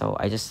pockets, so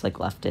I just like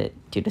left it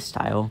due to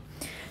style.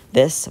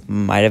 This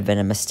might have been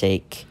a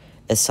mistake.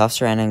 It's soft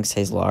surrounding,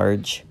 size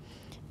large,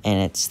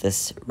 and it's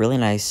this really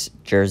nice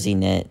jersey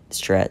knit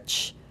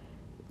stretch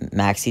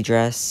maxi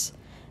dress,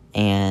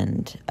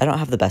 and I don't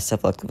have the best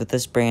of luck with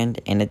this brand,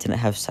 and it didn't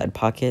have side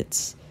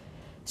pockets,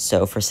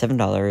 so for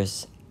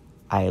 $7,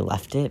 I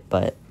left it.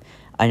 But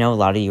I know a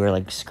lot of you are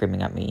like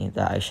screaming at me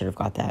that I should have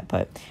got that,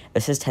 but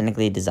this is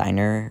technically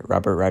designer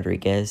Robert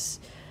Rodriguez,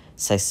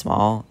 size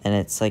small, and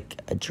it's like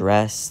a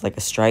dress, like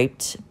a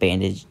striped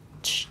bandage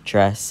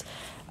dress.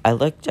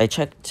 I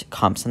checked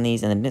comps on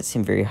these, and they didn't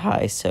seem very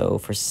high, so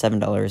for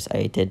 $7,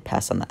 I did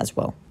pass on that as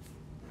well.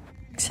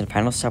 So the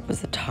final stop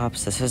was the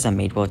tops. This was a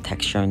Madewell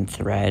texture and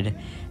thread,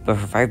 but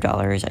for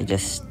 $5, I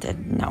just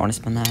did not want to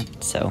spend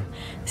that. So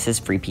this is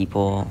Free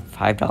People,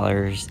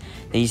 $5.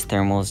 These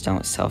thermals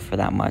don't sell for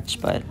that much,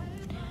 but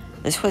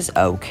this was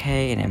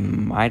okay, and I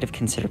might have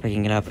considered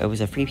picking it up. It was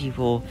a Free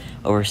People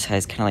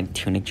oversized kind of like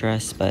tunic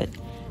dress, but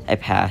I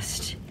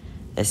passed.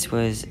 This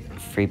was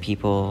Free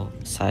People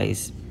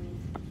size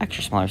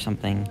extra small or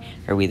something,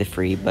 or We the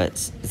Free,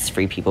 but it's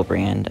Free People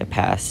brand. I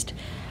passed.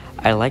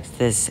 I liked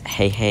this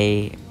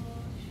Hey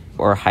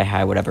or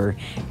Hi whatever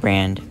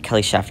brand.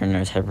 Kelly Schaffner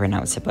knows how to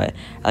pronounce it, but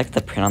I like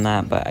the print on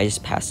that, but I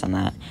just passed on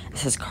that.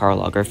 This is Karl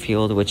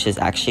Lagerfeld, which is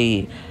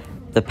actually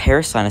the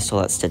Paris line is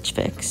still at Stitch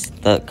Fix.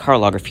 The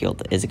Karl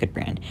Lagerfeld is a good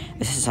brand.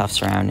 This is Soft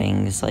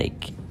Surroundings,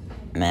 like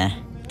meh,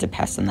 to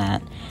pass on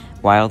that.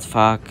 Wild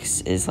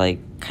Fox is like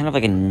kind of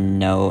like a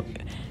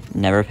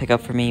never pick up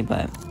for me,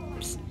 but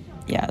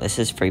yeah, this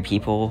is Free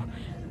People.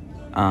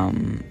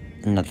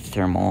 Another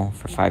thermal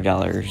for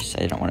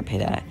 $5. I don't want to pay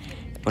that.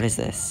 What is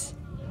this?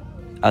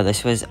 Oh,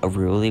 this was a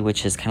Ruly,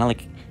 which is kind of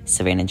like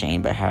Savannah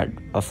Jane, but had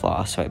a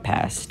flaw, so I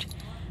passed.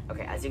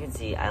 Okay, as you can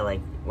see, I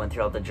like went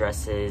through all the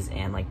dresses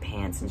and like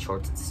pants and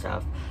shorts and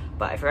stuff,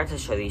 but I forgot to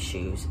show these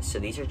shoes. So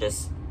these are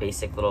just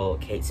basic little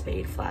Kate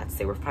Spade flats.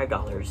 They were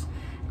 $5,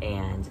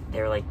 and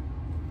they're like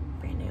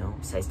brand new,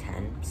 size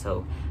 10,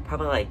 so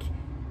probably like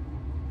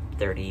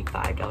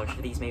 $35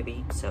 for these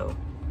maybe, so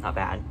not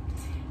bad.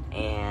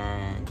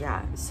 And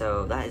yeah,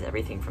 so that is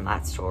everything from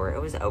that store.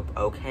 It was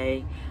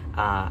okay.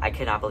 I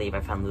could not believe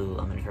I found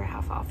Lululemon for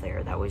half off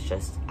there. That was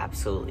just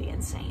absolutely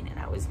insane, and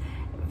I was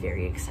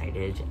very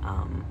excited.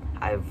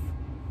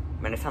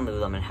 When I found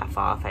Lululemon half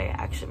off,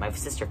 my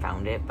sister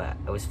found it, but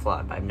I was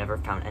flawed. But I've never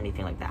found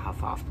anything like that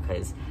half off,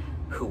 because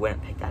who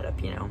wouldn't pick that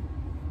up, you know?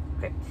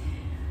 Okay.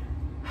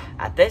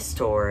 At this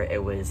store,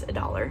 it was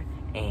 $1,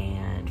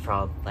 and for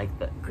all like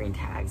the green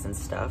tags and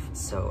stuff.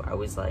 So I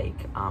was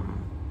like,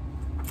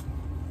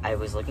 I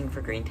was looking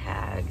for green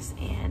tags,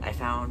 and I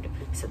found,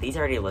 so these are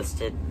already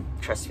listed.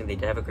 Trust me, they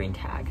did have a green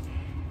tag.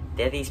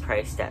 They have these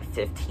priced at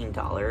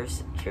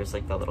 $15. Here's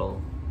like the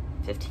little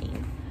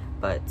 15,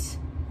 but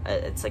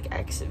it's like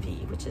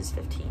XV, which is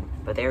 15.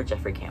 But they are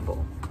Jeffrey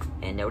Campbell,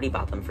 and nobody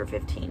bought them for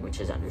 15,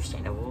 which is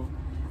understandable.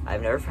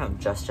 I've never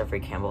found just Jeffrey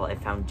Campbell. I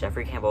found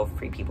Jeffrey Campbell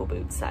Free People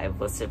boots that I've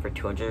listed for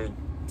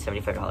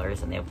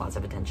 $275, and they have lots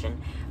of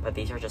attention. But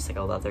these are just like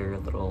a leather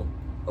little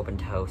open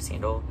toe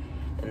sandal,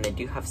 and they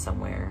do have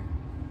somewhere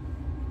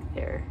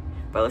there.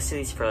 But I listed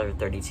these for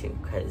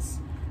 $32, because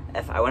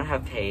if I wouldn't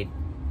have paid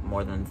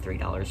more than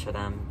 $3 for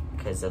them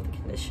because of the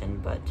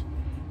condition,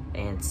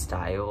 and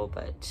style,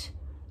 but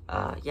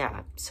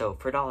yeah. So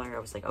for $1, I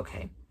was like,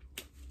 okay.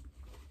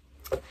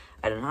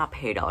 I did not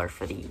pay $1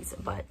 for these,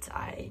 but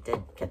I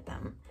did get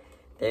them.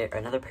 They're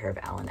another pair of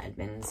Allen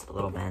Edmonds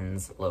little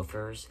men's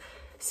loafers.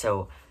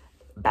 So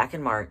back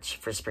in March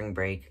for spring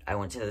break, I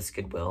went to this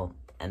Goodwill,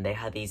 and they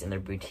had these in their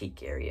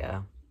boutique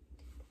area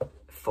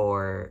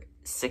for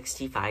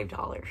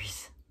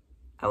 $65.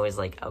 I was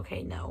like,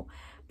 okay, no.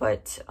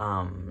 But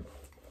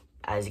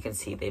as you can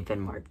see, they've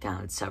been marked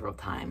down several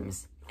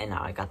times, and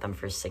now I got them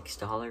for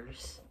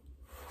 $6.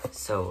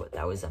 So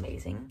that was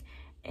amazing.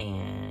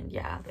 And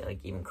yeah, they like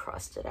even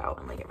crossed it out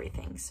and like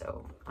everything.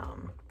 So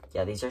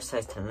yeah, these are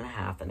size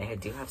 10.5, and they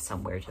do have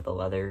some wear to the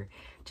leather,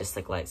 just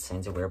like light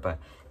signs of wear. But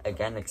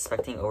again,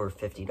 expecting over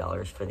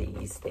 $50 for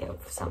these. They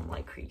have some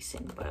like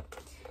creasing, but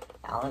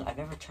Allen, I've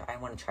never tried. I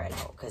want to try it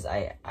out, because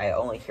I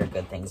only hear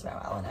good things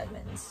about Allen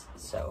Edmonds,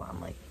 so I'm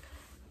like,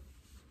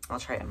 I'll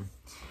try them.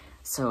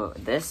 So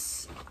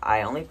this,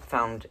 I only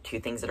found 2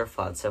 things that are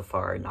flawed so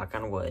far, knock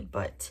on wood,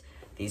 but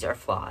these are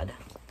flawed,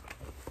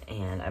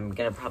 and I'm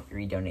gonna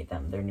probably redonate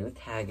them. They're new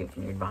tag at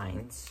Vineyard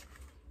Vines,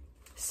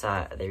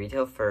 So they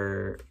retail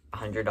for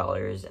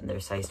 $100 and they're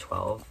size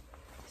 12.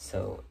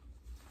 So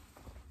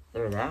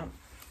they're that.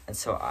 And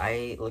so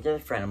I looked at a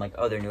friend, I'm like,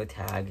 oh, they're new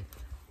tag,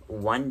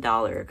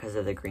 $1 because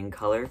of the green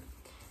color.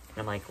 And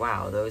I'm like,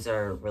 wow, those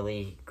are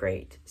really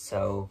great.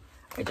 So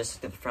I just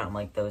looked at the front, I'm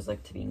like, those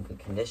look to be in good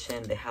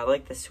condition. They have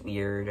like this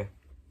weird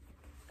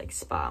like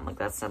spot. I'm like,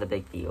 that's not a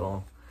big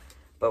deal.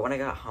 But when I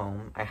got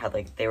home, I had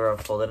like, they were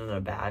folded in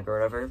a bag or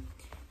whatever.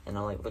 And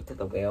I like looked at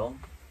the whale.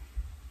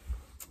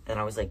 And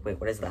I was like, wait,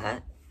 what is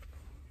that?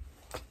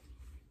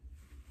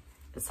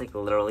 It's like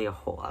literally a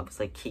hole. I was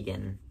like,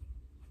 Keegan,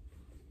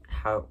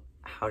 how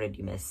did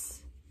you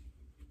miss?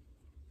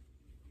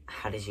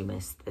 How did you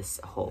miss this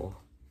hole?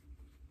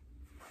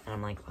 And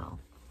I'm like, well,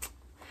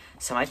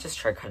 so I might just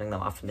try cutting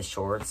them off into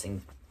shorts,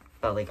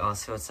 but like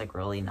also it's like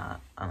really not.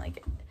 I'm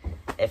like,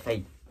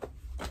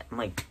 I'm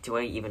like, do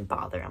I even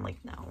bother? I'm like,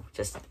 no,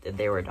 just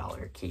they were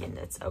 $1, Keegan.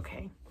 It's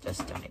okay.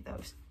 Just donate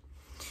those.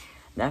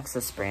 Next,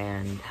 this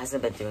brand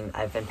hasn't been doing.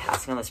 I've been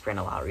passing on this brand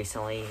a lot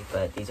recently,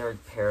 but these are a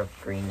pair of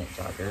green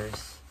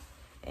joggers,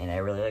 and I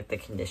really like the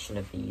condition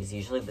of these.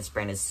 Usually, this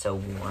brand is so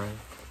worn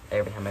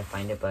every time I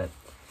find it, but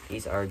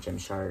these are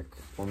Gymshark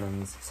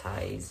women's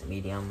size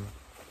medium.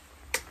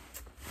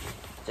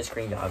 Just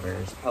green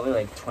joggers, probably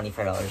like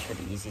 $25 for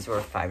these. These were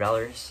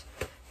 $5,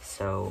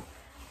 so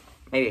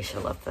maybe I should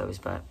have left those,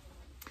 but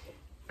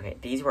okay.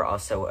 These were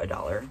also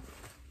 $1.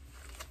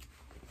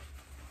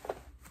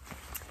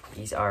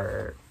 These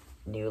are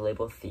New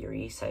Label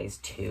Theory, size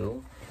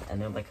 2,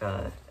 and they're like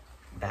a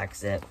back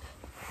zip,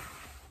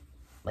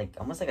 like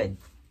almost like a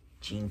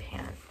jean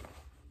pant.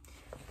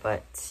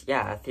 But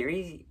yeah,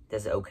 Theory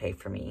does okay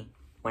for me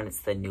when it's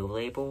the new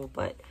label,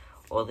 but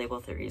old label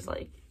Theory is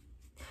like,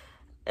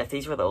 if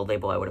these were the old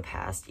label, I would have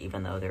passed,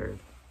 even though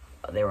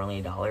they were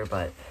only $1.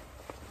 But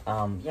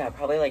yeah,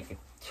 probably like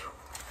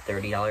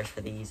 $30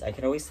 for these. I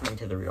could always send them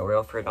to the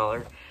Real for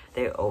 $1.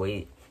 They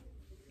always,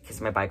 because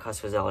my buy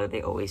cost was $1,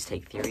 they always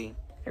take Theory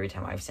every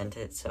time I've sent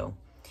it. So, all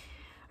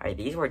right,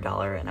 these were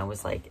 $1, and I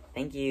was like,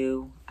 thank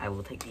you. I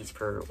will take these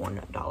for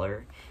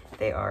 $1.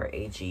 They are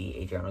AG,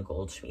 Adriana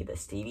Goldschmidt, the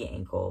Stevie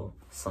Ankle,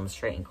 Slim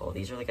Straight Ankle.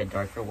 These are like a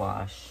darker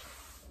wash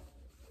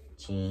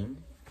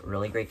jean,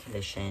 really great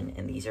condition,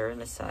 and these are in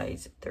a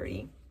size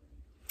 30,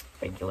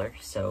 regular.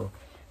 So,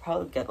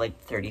 probably get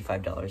like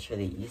 $35 for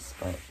these,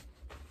 but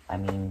I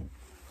mean,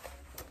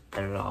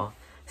 not at all.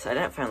 So I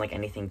didn't find like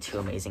anything too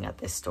amazing at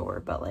this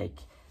store, but like,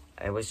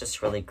 it was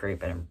just really great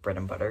bread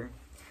and butter.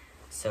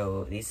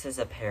 So this is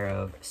a pair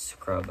of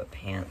scrub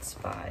pants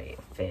by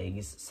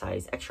Figs,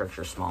 size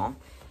extra small,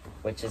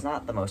 which is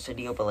not the most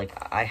ideal, but like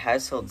I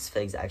have sold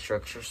Figs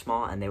extra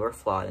small and they were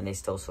flawed and they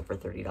still sold for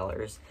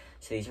 $30.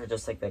 So these are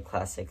just like the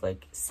classic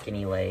like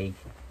skinny leg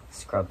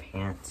scrub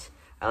pants.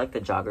 I like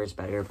the joggers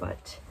better,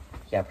 but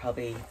yeah,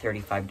 probably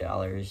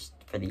 $35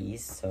 for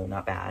these, so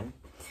not bad.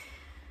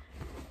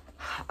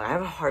 I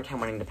have a hard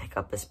time wanting to pick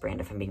up this brand,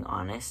 if I'm being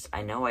honest.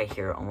 I know I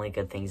hear only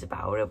good things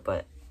about it,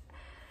 but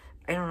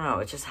I don't know.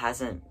 It just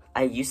hasn't.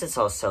 I used to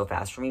sell so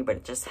fast for me, but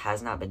it just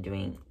has not been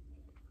doing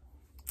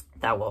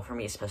that well for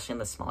me, especially in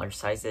the smaller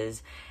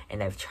sizes.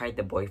 And I've tried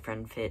the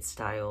boyfriend fit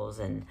styles,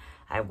 and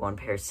I have one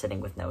pair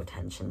sitting with no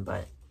attention,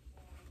 but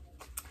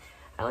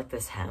I like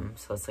this hem.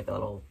 So it's like a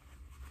little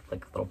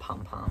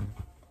pom-pom.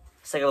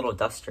 It's like a little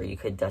duster. You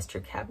could dust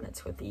your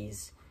cabinets with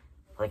these,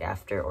 like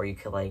after, or you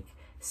could like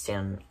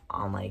stand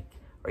on like,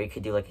 or you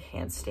could do like a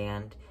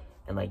handstand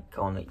and like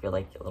go on like your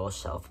like little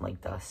shelf and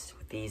like dust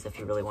with these if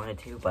you really wanted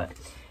to. But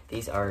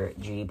these are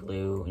G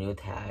Blue, new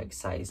tag,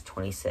 size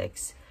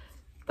 26,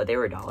 but they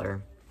were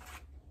 $1.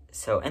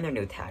 So, and they're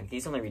new tag.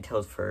 These only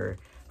retailed for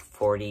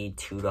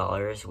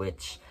 $42,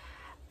 which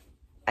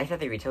I thought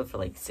they retailed for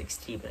like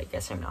 $60, but I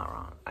guess I'm not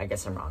wrong. I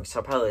guess I'm wrong. So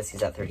I'll probably list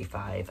these at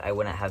 $35. I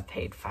wouldn't have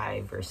paid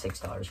 $5 or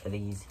 $6 for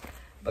these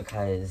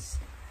because,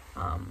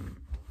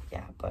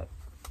 yeah, but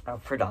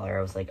for $1,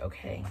 I was like,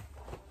 okay.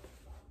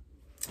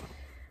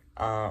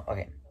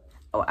 Okay.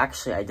 Oh,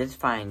 actually, I did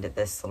find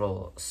this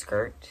little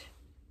skirt.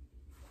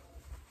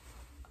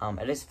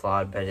 It is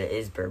flawed, but it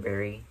is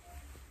Burberry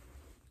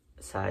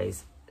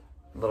size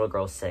little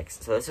girl 6.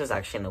 So this was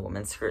actually in the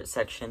women's skirt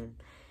section,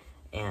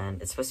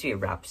 and it's supposed to be a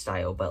wrap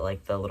style, but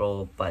like the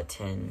little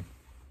button,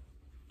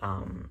 I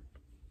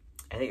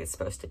think it's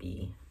supposed to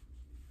be,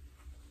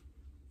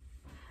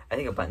 I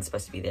think a button's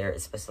supposed to be there.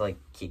 It's supposed to like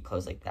keep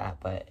closed like that,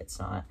 but it's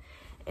not.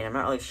 And I'm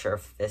not really sure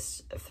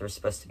if there's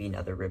supposed to be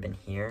another ribbon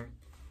here,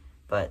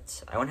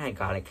 but I went ahead and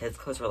got it. Kids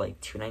clothes were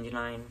like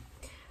 $2.99,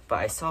 but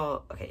I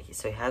saw, okay,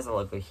 so he has a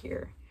logo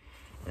here,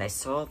 and I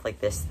saw like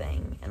this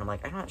thing, and I'm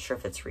like, I'm not sure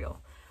if it's real,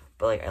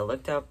 but like I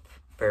looked up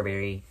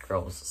Burberry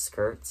girls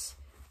skirts,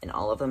 and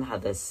all of them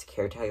had this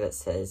care tag that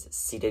says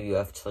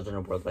CWF Children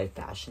of Worldwide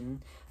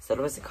Fashion. So it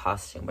was a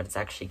costume, but it's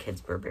actually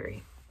kids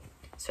Burberry.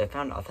 So I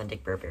found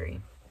authentic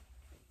Burberry.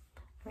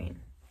 I mean,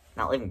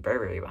 not leaving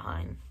Burberry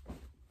behind.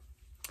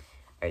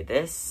 Alright,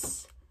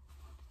 this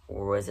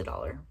was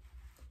 $1.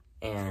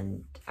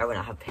 And I would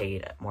not have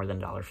paid more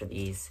than $1 for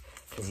these,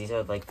 because these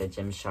are like the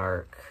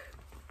Gymshark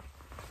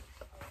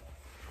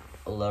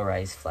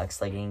low-rise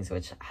flex leggings,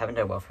 which haven't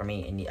done well for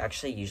me. And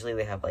actually, usually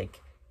they have like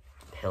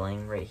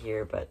pilling right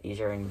here, but these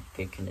are in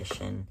good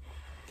condition.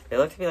 They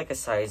look to be like a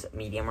size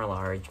medium or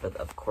large, but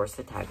of course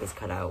the tag is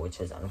cut out,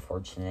 which is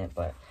unfortunate.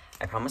 But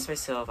I promised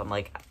myself, I'm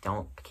like,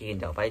 don't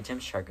buy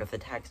Gymshark if the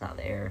tag's not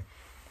there.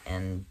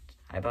 And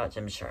I bought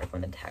Gymshark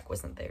when the tag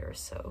wasn't there,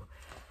 so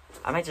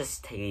I might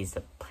just take these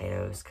to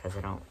Plato's because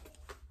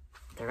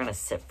they're gonna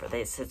sit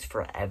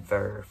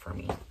forever for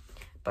me.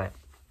 But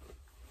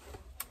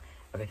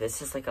okay,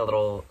 this is like a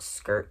little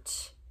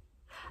skirt.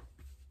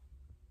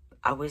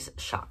 I was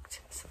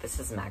shocked. So this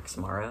is Max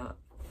Mara,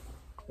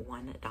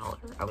 $1.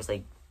 I was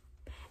like,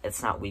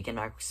 it's not weekend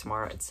Max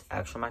Mara, it's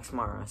actual Max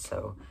Mara.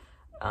 So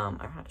I'm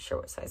not sure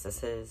what size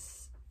this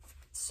is.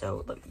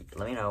 So let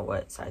me know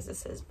what size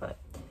this is, but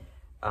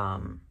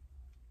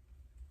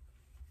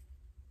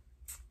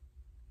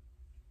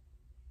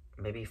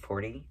maybe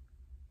 40.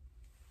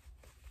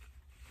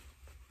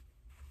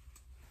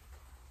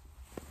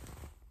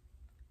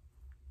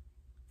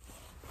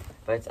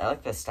 But I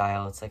like the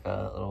style. It's like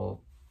a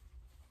little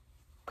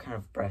kind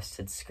of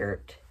breasted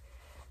skirt.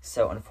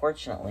 So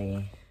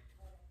unfortunately,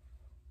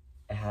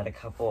 it had a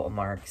couple of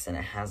marks, and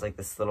it has like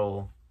this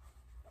little,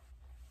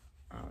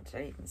 oh, did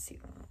I even see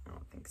that? I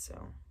don't think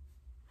so.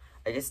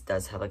 It just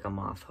does have like a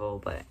moth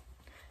hole, but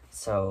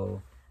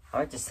so I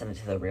would just send it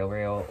to the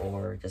Real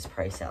or just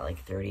price it at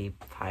like $35,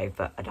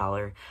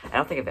 $1. I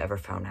don't think I've ever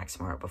found Max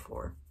Mara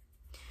before.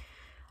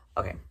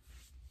 Okay,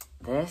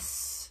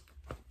 this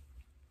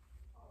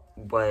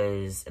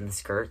was in the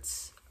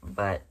skirts,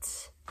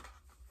 but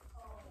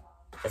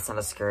it's not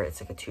a skirt,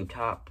 it's like a tube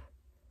top,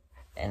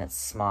 and it's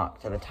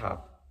smocked to the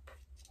top,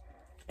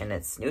 and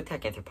it's New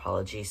Tech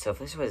Anthropology. So if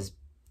this was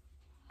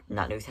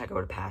not New Tech, I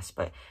would have passed,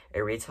 but it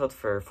retailed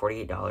for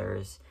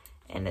 $48,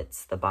 and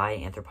it's the By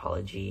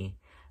Anthropology.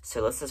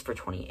 So this is for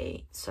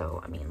 $28,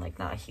 so I mean, like,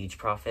 not a huge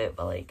profit,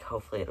 but like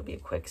hopefully it'll be a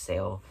quick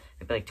sale.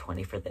 Maybe like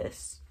 $20 for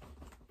this.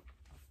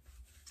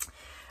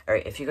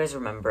 Alright, if you guys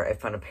remember, I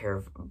found a pair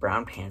of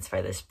brown pants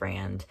by this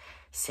brand,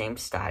 same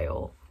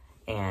style,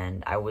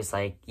 and I was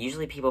like,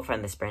 usually people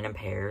find this brand in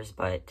pairs,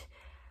 but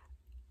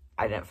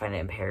I didn't find it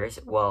in pairs.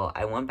 Well,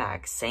 I went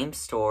back, same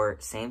store,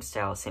 same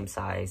style, same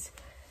size,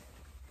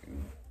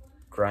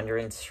 Grunder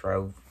and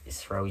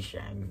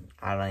Srojan,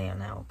 I don't even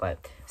know,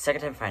 but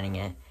second time finding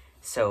it.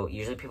 So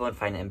usually people would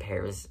find it in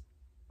pairs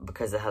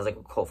because it has like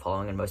a cult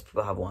following, and most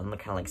people have one,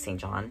 kind of like St.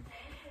 John.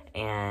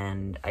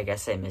 And I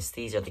guess I missed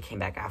these, or they came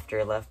back after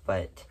I left,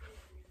 but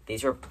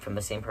these were from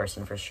the same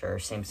person for sure,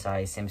 same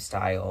size, same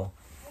style.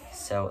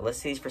 So I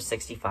listed these for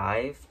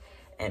 $65,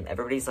 and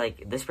everybody's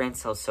like, this brand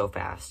sells so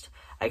fast.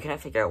 I couldn't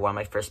figure out why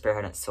my first pair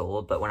hadn't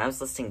sold, but when I was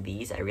listing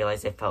these, I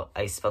realized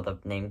I spelled the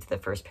name to the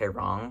first pair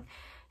wrong.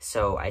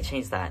 So I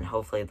changed that, and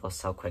hopefully they'll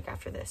sell quick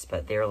after this.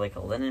 But they were like a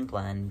linen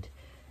blend.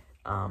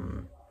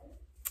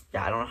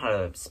 Yeah, I don't know how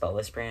to spell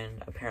this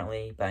brand,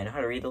 apparently, but I know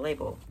how to read the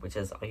label, which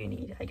is all you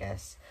need, I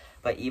guess.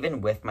 But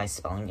even with my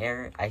spelling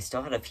error, I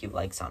still had a few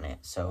likes on it,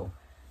 so.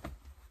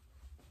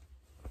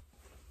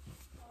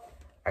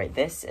 Alright,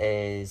 this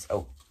is,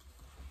 oh,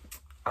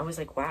 I was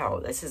like,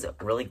 wow, this is a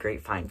really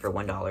great find for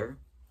 $1.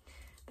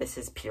 This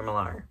is Peter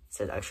Millar. It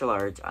says extra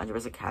large,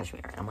 100%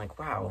 cashmere. And I'm like,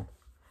 wow,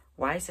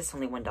 why is this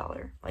only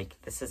 $1? Like,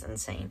 this is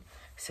insane.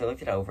 So I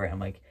looked it over, and I'm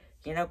like,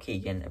 you know,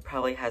 Keegan, it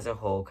probably has a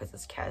hole because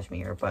it's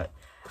cashmere, but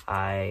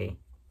I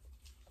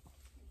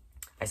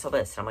saw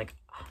this, and I'm like,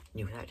 oh,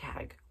 new that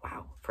tag,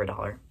 wow, for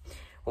 $1.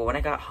 Well, when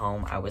I got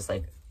home, I was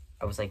like,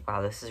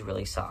 wow, this is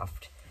really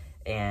soft.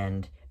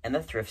 And in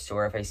the thrift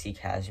store, if I see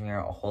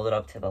cashmere, I'll hold it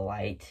up to the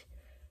light.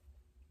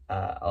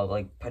 I'll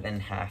like put it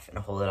in half and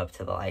hold it up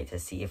to the light to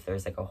see if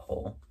there's like a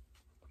hole.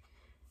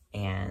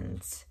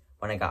 And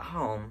when I got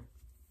home,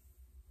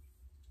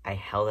 I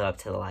held it up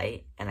to the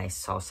light, and I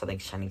saw something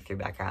shining through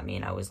back at me,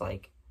 and I was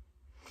like,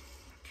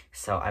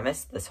 so I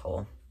missed this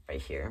hole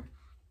right here.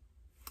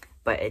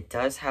 But it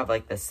does have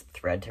like this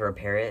thread to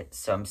repair it,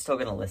 so I'm still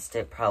gonna list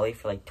it probably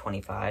for like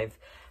 $25.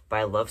 But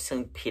I love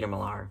selling Peter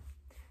Millar,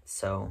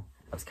 so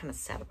I was kind of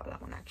sad about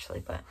that one actually.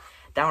 But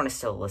that one is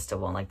still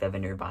listable in like the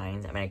Vineyard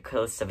Vines. I mean, I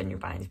could list the Vineyard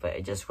Vines, but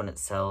it just wouldn't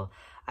sell.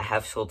 I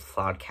have sold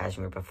flawed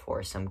cashmere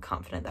before, so I'm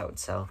confident that would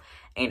sell,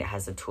 and it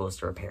has the tools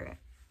to repair it.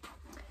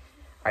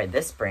 Alright,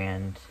 this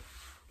brand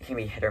can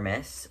be hit or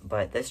miss,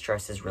 but this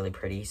dress is really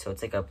pretty. So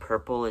it's like a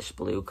purplish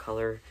blue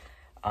color,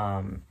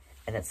 and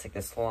it's like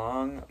this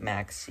long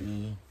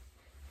maxi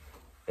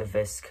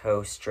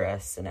viscose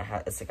dress, and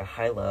it's like a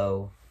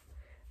high-low.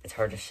 It's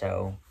hard to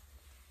show,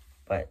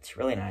 but it's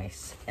really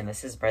nice. And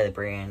this is by the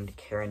brand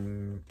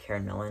Karen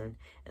Millen,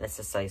 and it's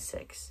a size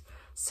 6.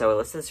 So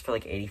this is for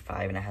like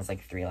 $85, and it has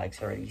like 3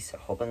 likes already. So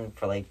hoping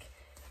for like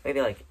maybe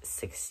like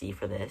 $60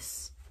 for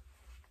this.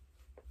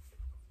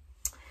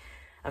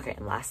 Okay,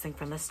 and last thing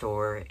from the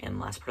store, and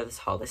last part of this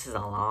haul. This is a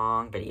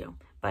long video,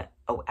 but,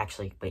 oh,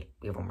 actually, wait,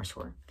 we have one more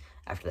store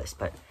after this,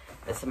 but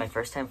this is my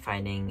first time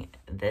finding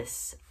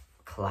this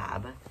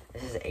collab.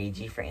 This is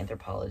AG for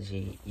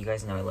Anthropology. You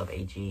guys know I love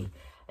AG.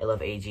 I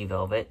love AG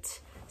Velvet.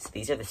 So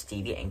these are the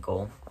Stevie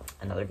Ankle,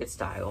 another good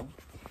style,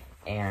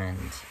 and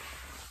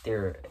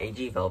their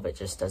AG Velvet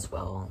just does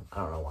well.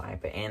 I don't know why,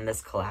 but and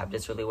this collab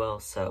does really well,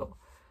 so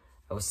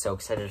I was so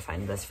excited to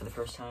find this for the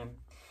first time.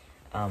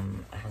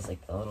 It has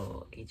like the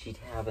little AG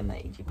tab and the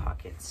AG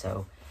pocket,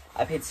 so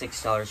I paid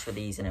 $6 for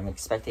these, and I'm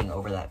expecting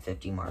over that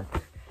 50 mark.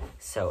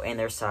 So, and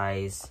their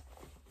size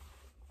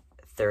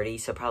 30,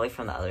 so probably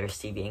from the other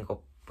Stevie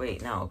ankle.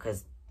 Wait, no,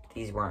 because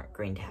these weren't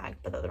green tag,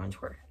 but the other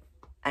ones were.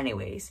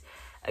 Anyways,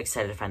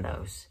 excited to find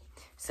those.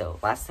 So,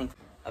 last thing.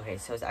 Okay,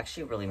 so I was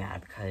actually really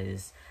mad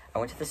because I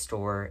went to the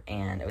store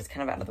and it was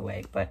kind of out of the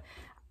way, but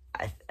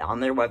on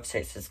their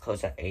website it says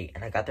close at 8,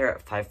 and I got there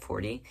at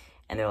 5:40,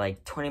 and they're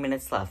like 20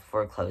 minutes left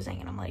before closing,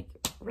 and I'm like,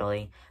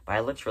 really? But I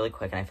looked really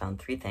quick and I found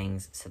 3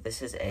 things. So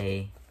this is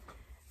a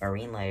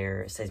marine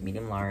layer, it says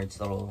medium large,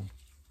 little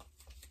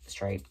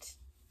striped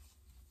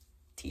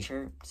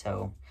t-shirt.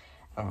 So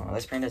I don't know,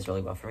 this brand does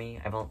really well for me.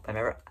 I've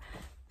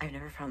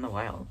never found the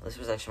wild. This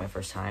was actually my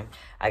first time.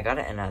 I got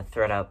it in a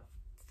thread up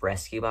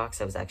rescue box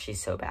that was actually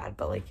so bad,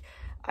 but like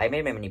I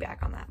made my money back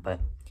on that, but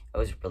it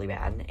was really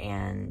bad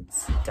and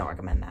don't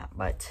recommend that.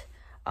 But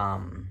I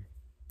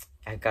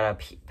got a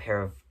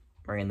pair of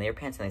marine layer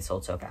pants and they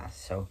sold so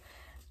fast, so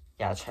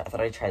yeah, I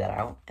thought I'd try that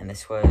out. And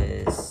this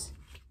was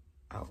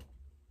 $5.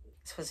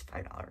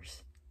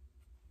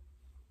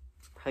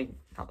 Probably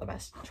not the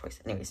best choice.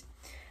 Anyways,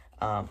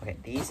 okay,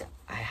 these,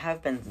 I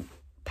have been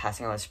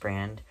passing on this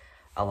brand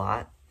a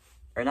lot,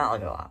 or not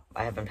like a lot.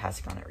 I have been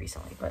passing on it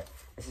recently, but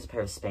this is a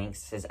pair of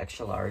Spanx. This is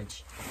extra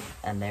large,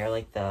 and they're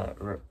like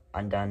the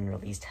undone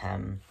released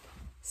hem,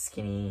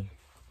 skinny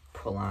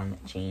pull-on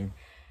jean.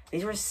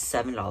 These were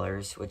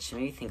 $7, which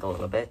made me think a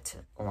little bit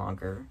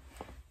longer,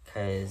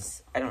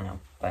 because I don't know,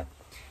 but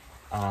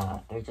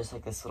they're just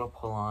like this little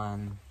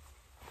pull-on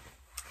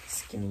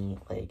skinny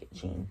leg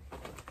jean.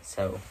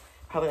 So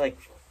probably like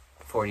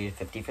 40 to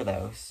 50 for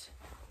those.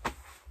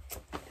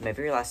 And my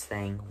very last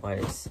thing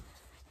was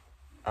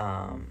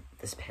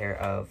this pair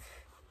of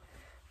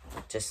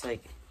just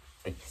like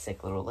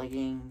basic little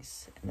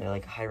leggings, and they're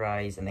like high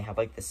rise, and they have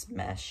like this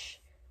mesh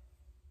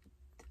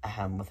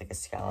with like a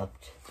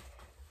scalloped.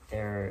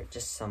 They're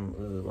just some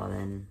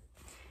Lululemon,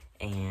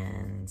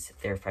 and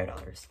they're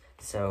 $5.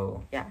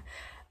 So yeah,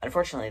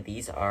 unfortunately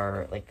these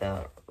are like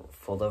the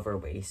fold over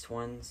waist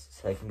ones,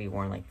 so they can be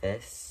worn like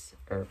this,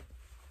 or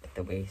like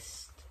the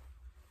waist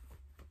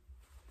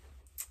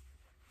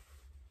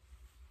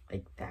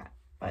like that,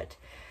 but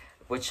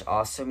which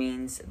also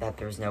means that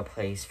there's no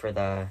place for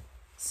the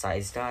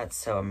size dots.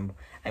 So I'm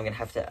gonna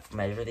have to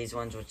measure these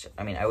ones, which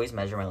I mean I always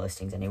measure my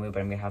listings anyway,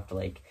 but I'm gonna have to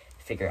like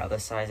figure out the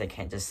size. I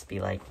can't just be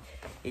like,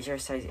 these are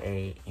size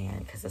 8, and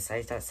because the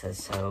size dot says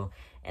so,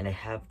 and I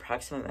have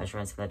approximate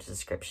measurements in the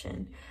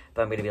description,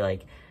 but I'm gonna be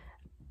like,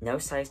 no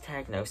size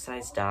tag, no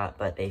size dot,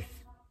 but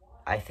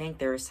I think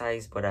they're a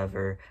size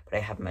whatever, but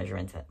I have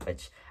measurements,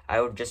 which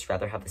I would just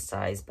rather have the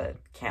size, but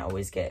can't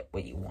always get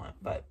what you want.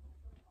 But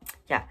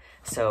yeah,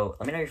 so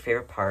let me know your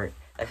favorite part.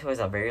 This was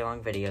a very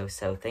long video,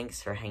 so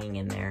thanks for hanging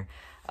in there.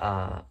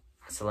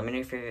 So let me know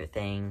your favorite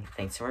thing.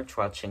 Thanks so much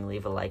for watching.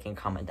 Leave a like and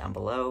comment down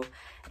below,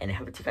 and I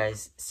hope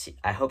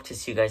to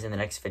see you guys in the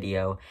next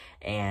video.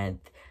 And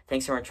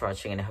thanks so much for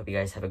watching, and I hope you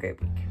guys have a great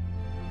week.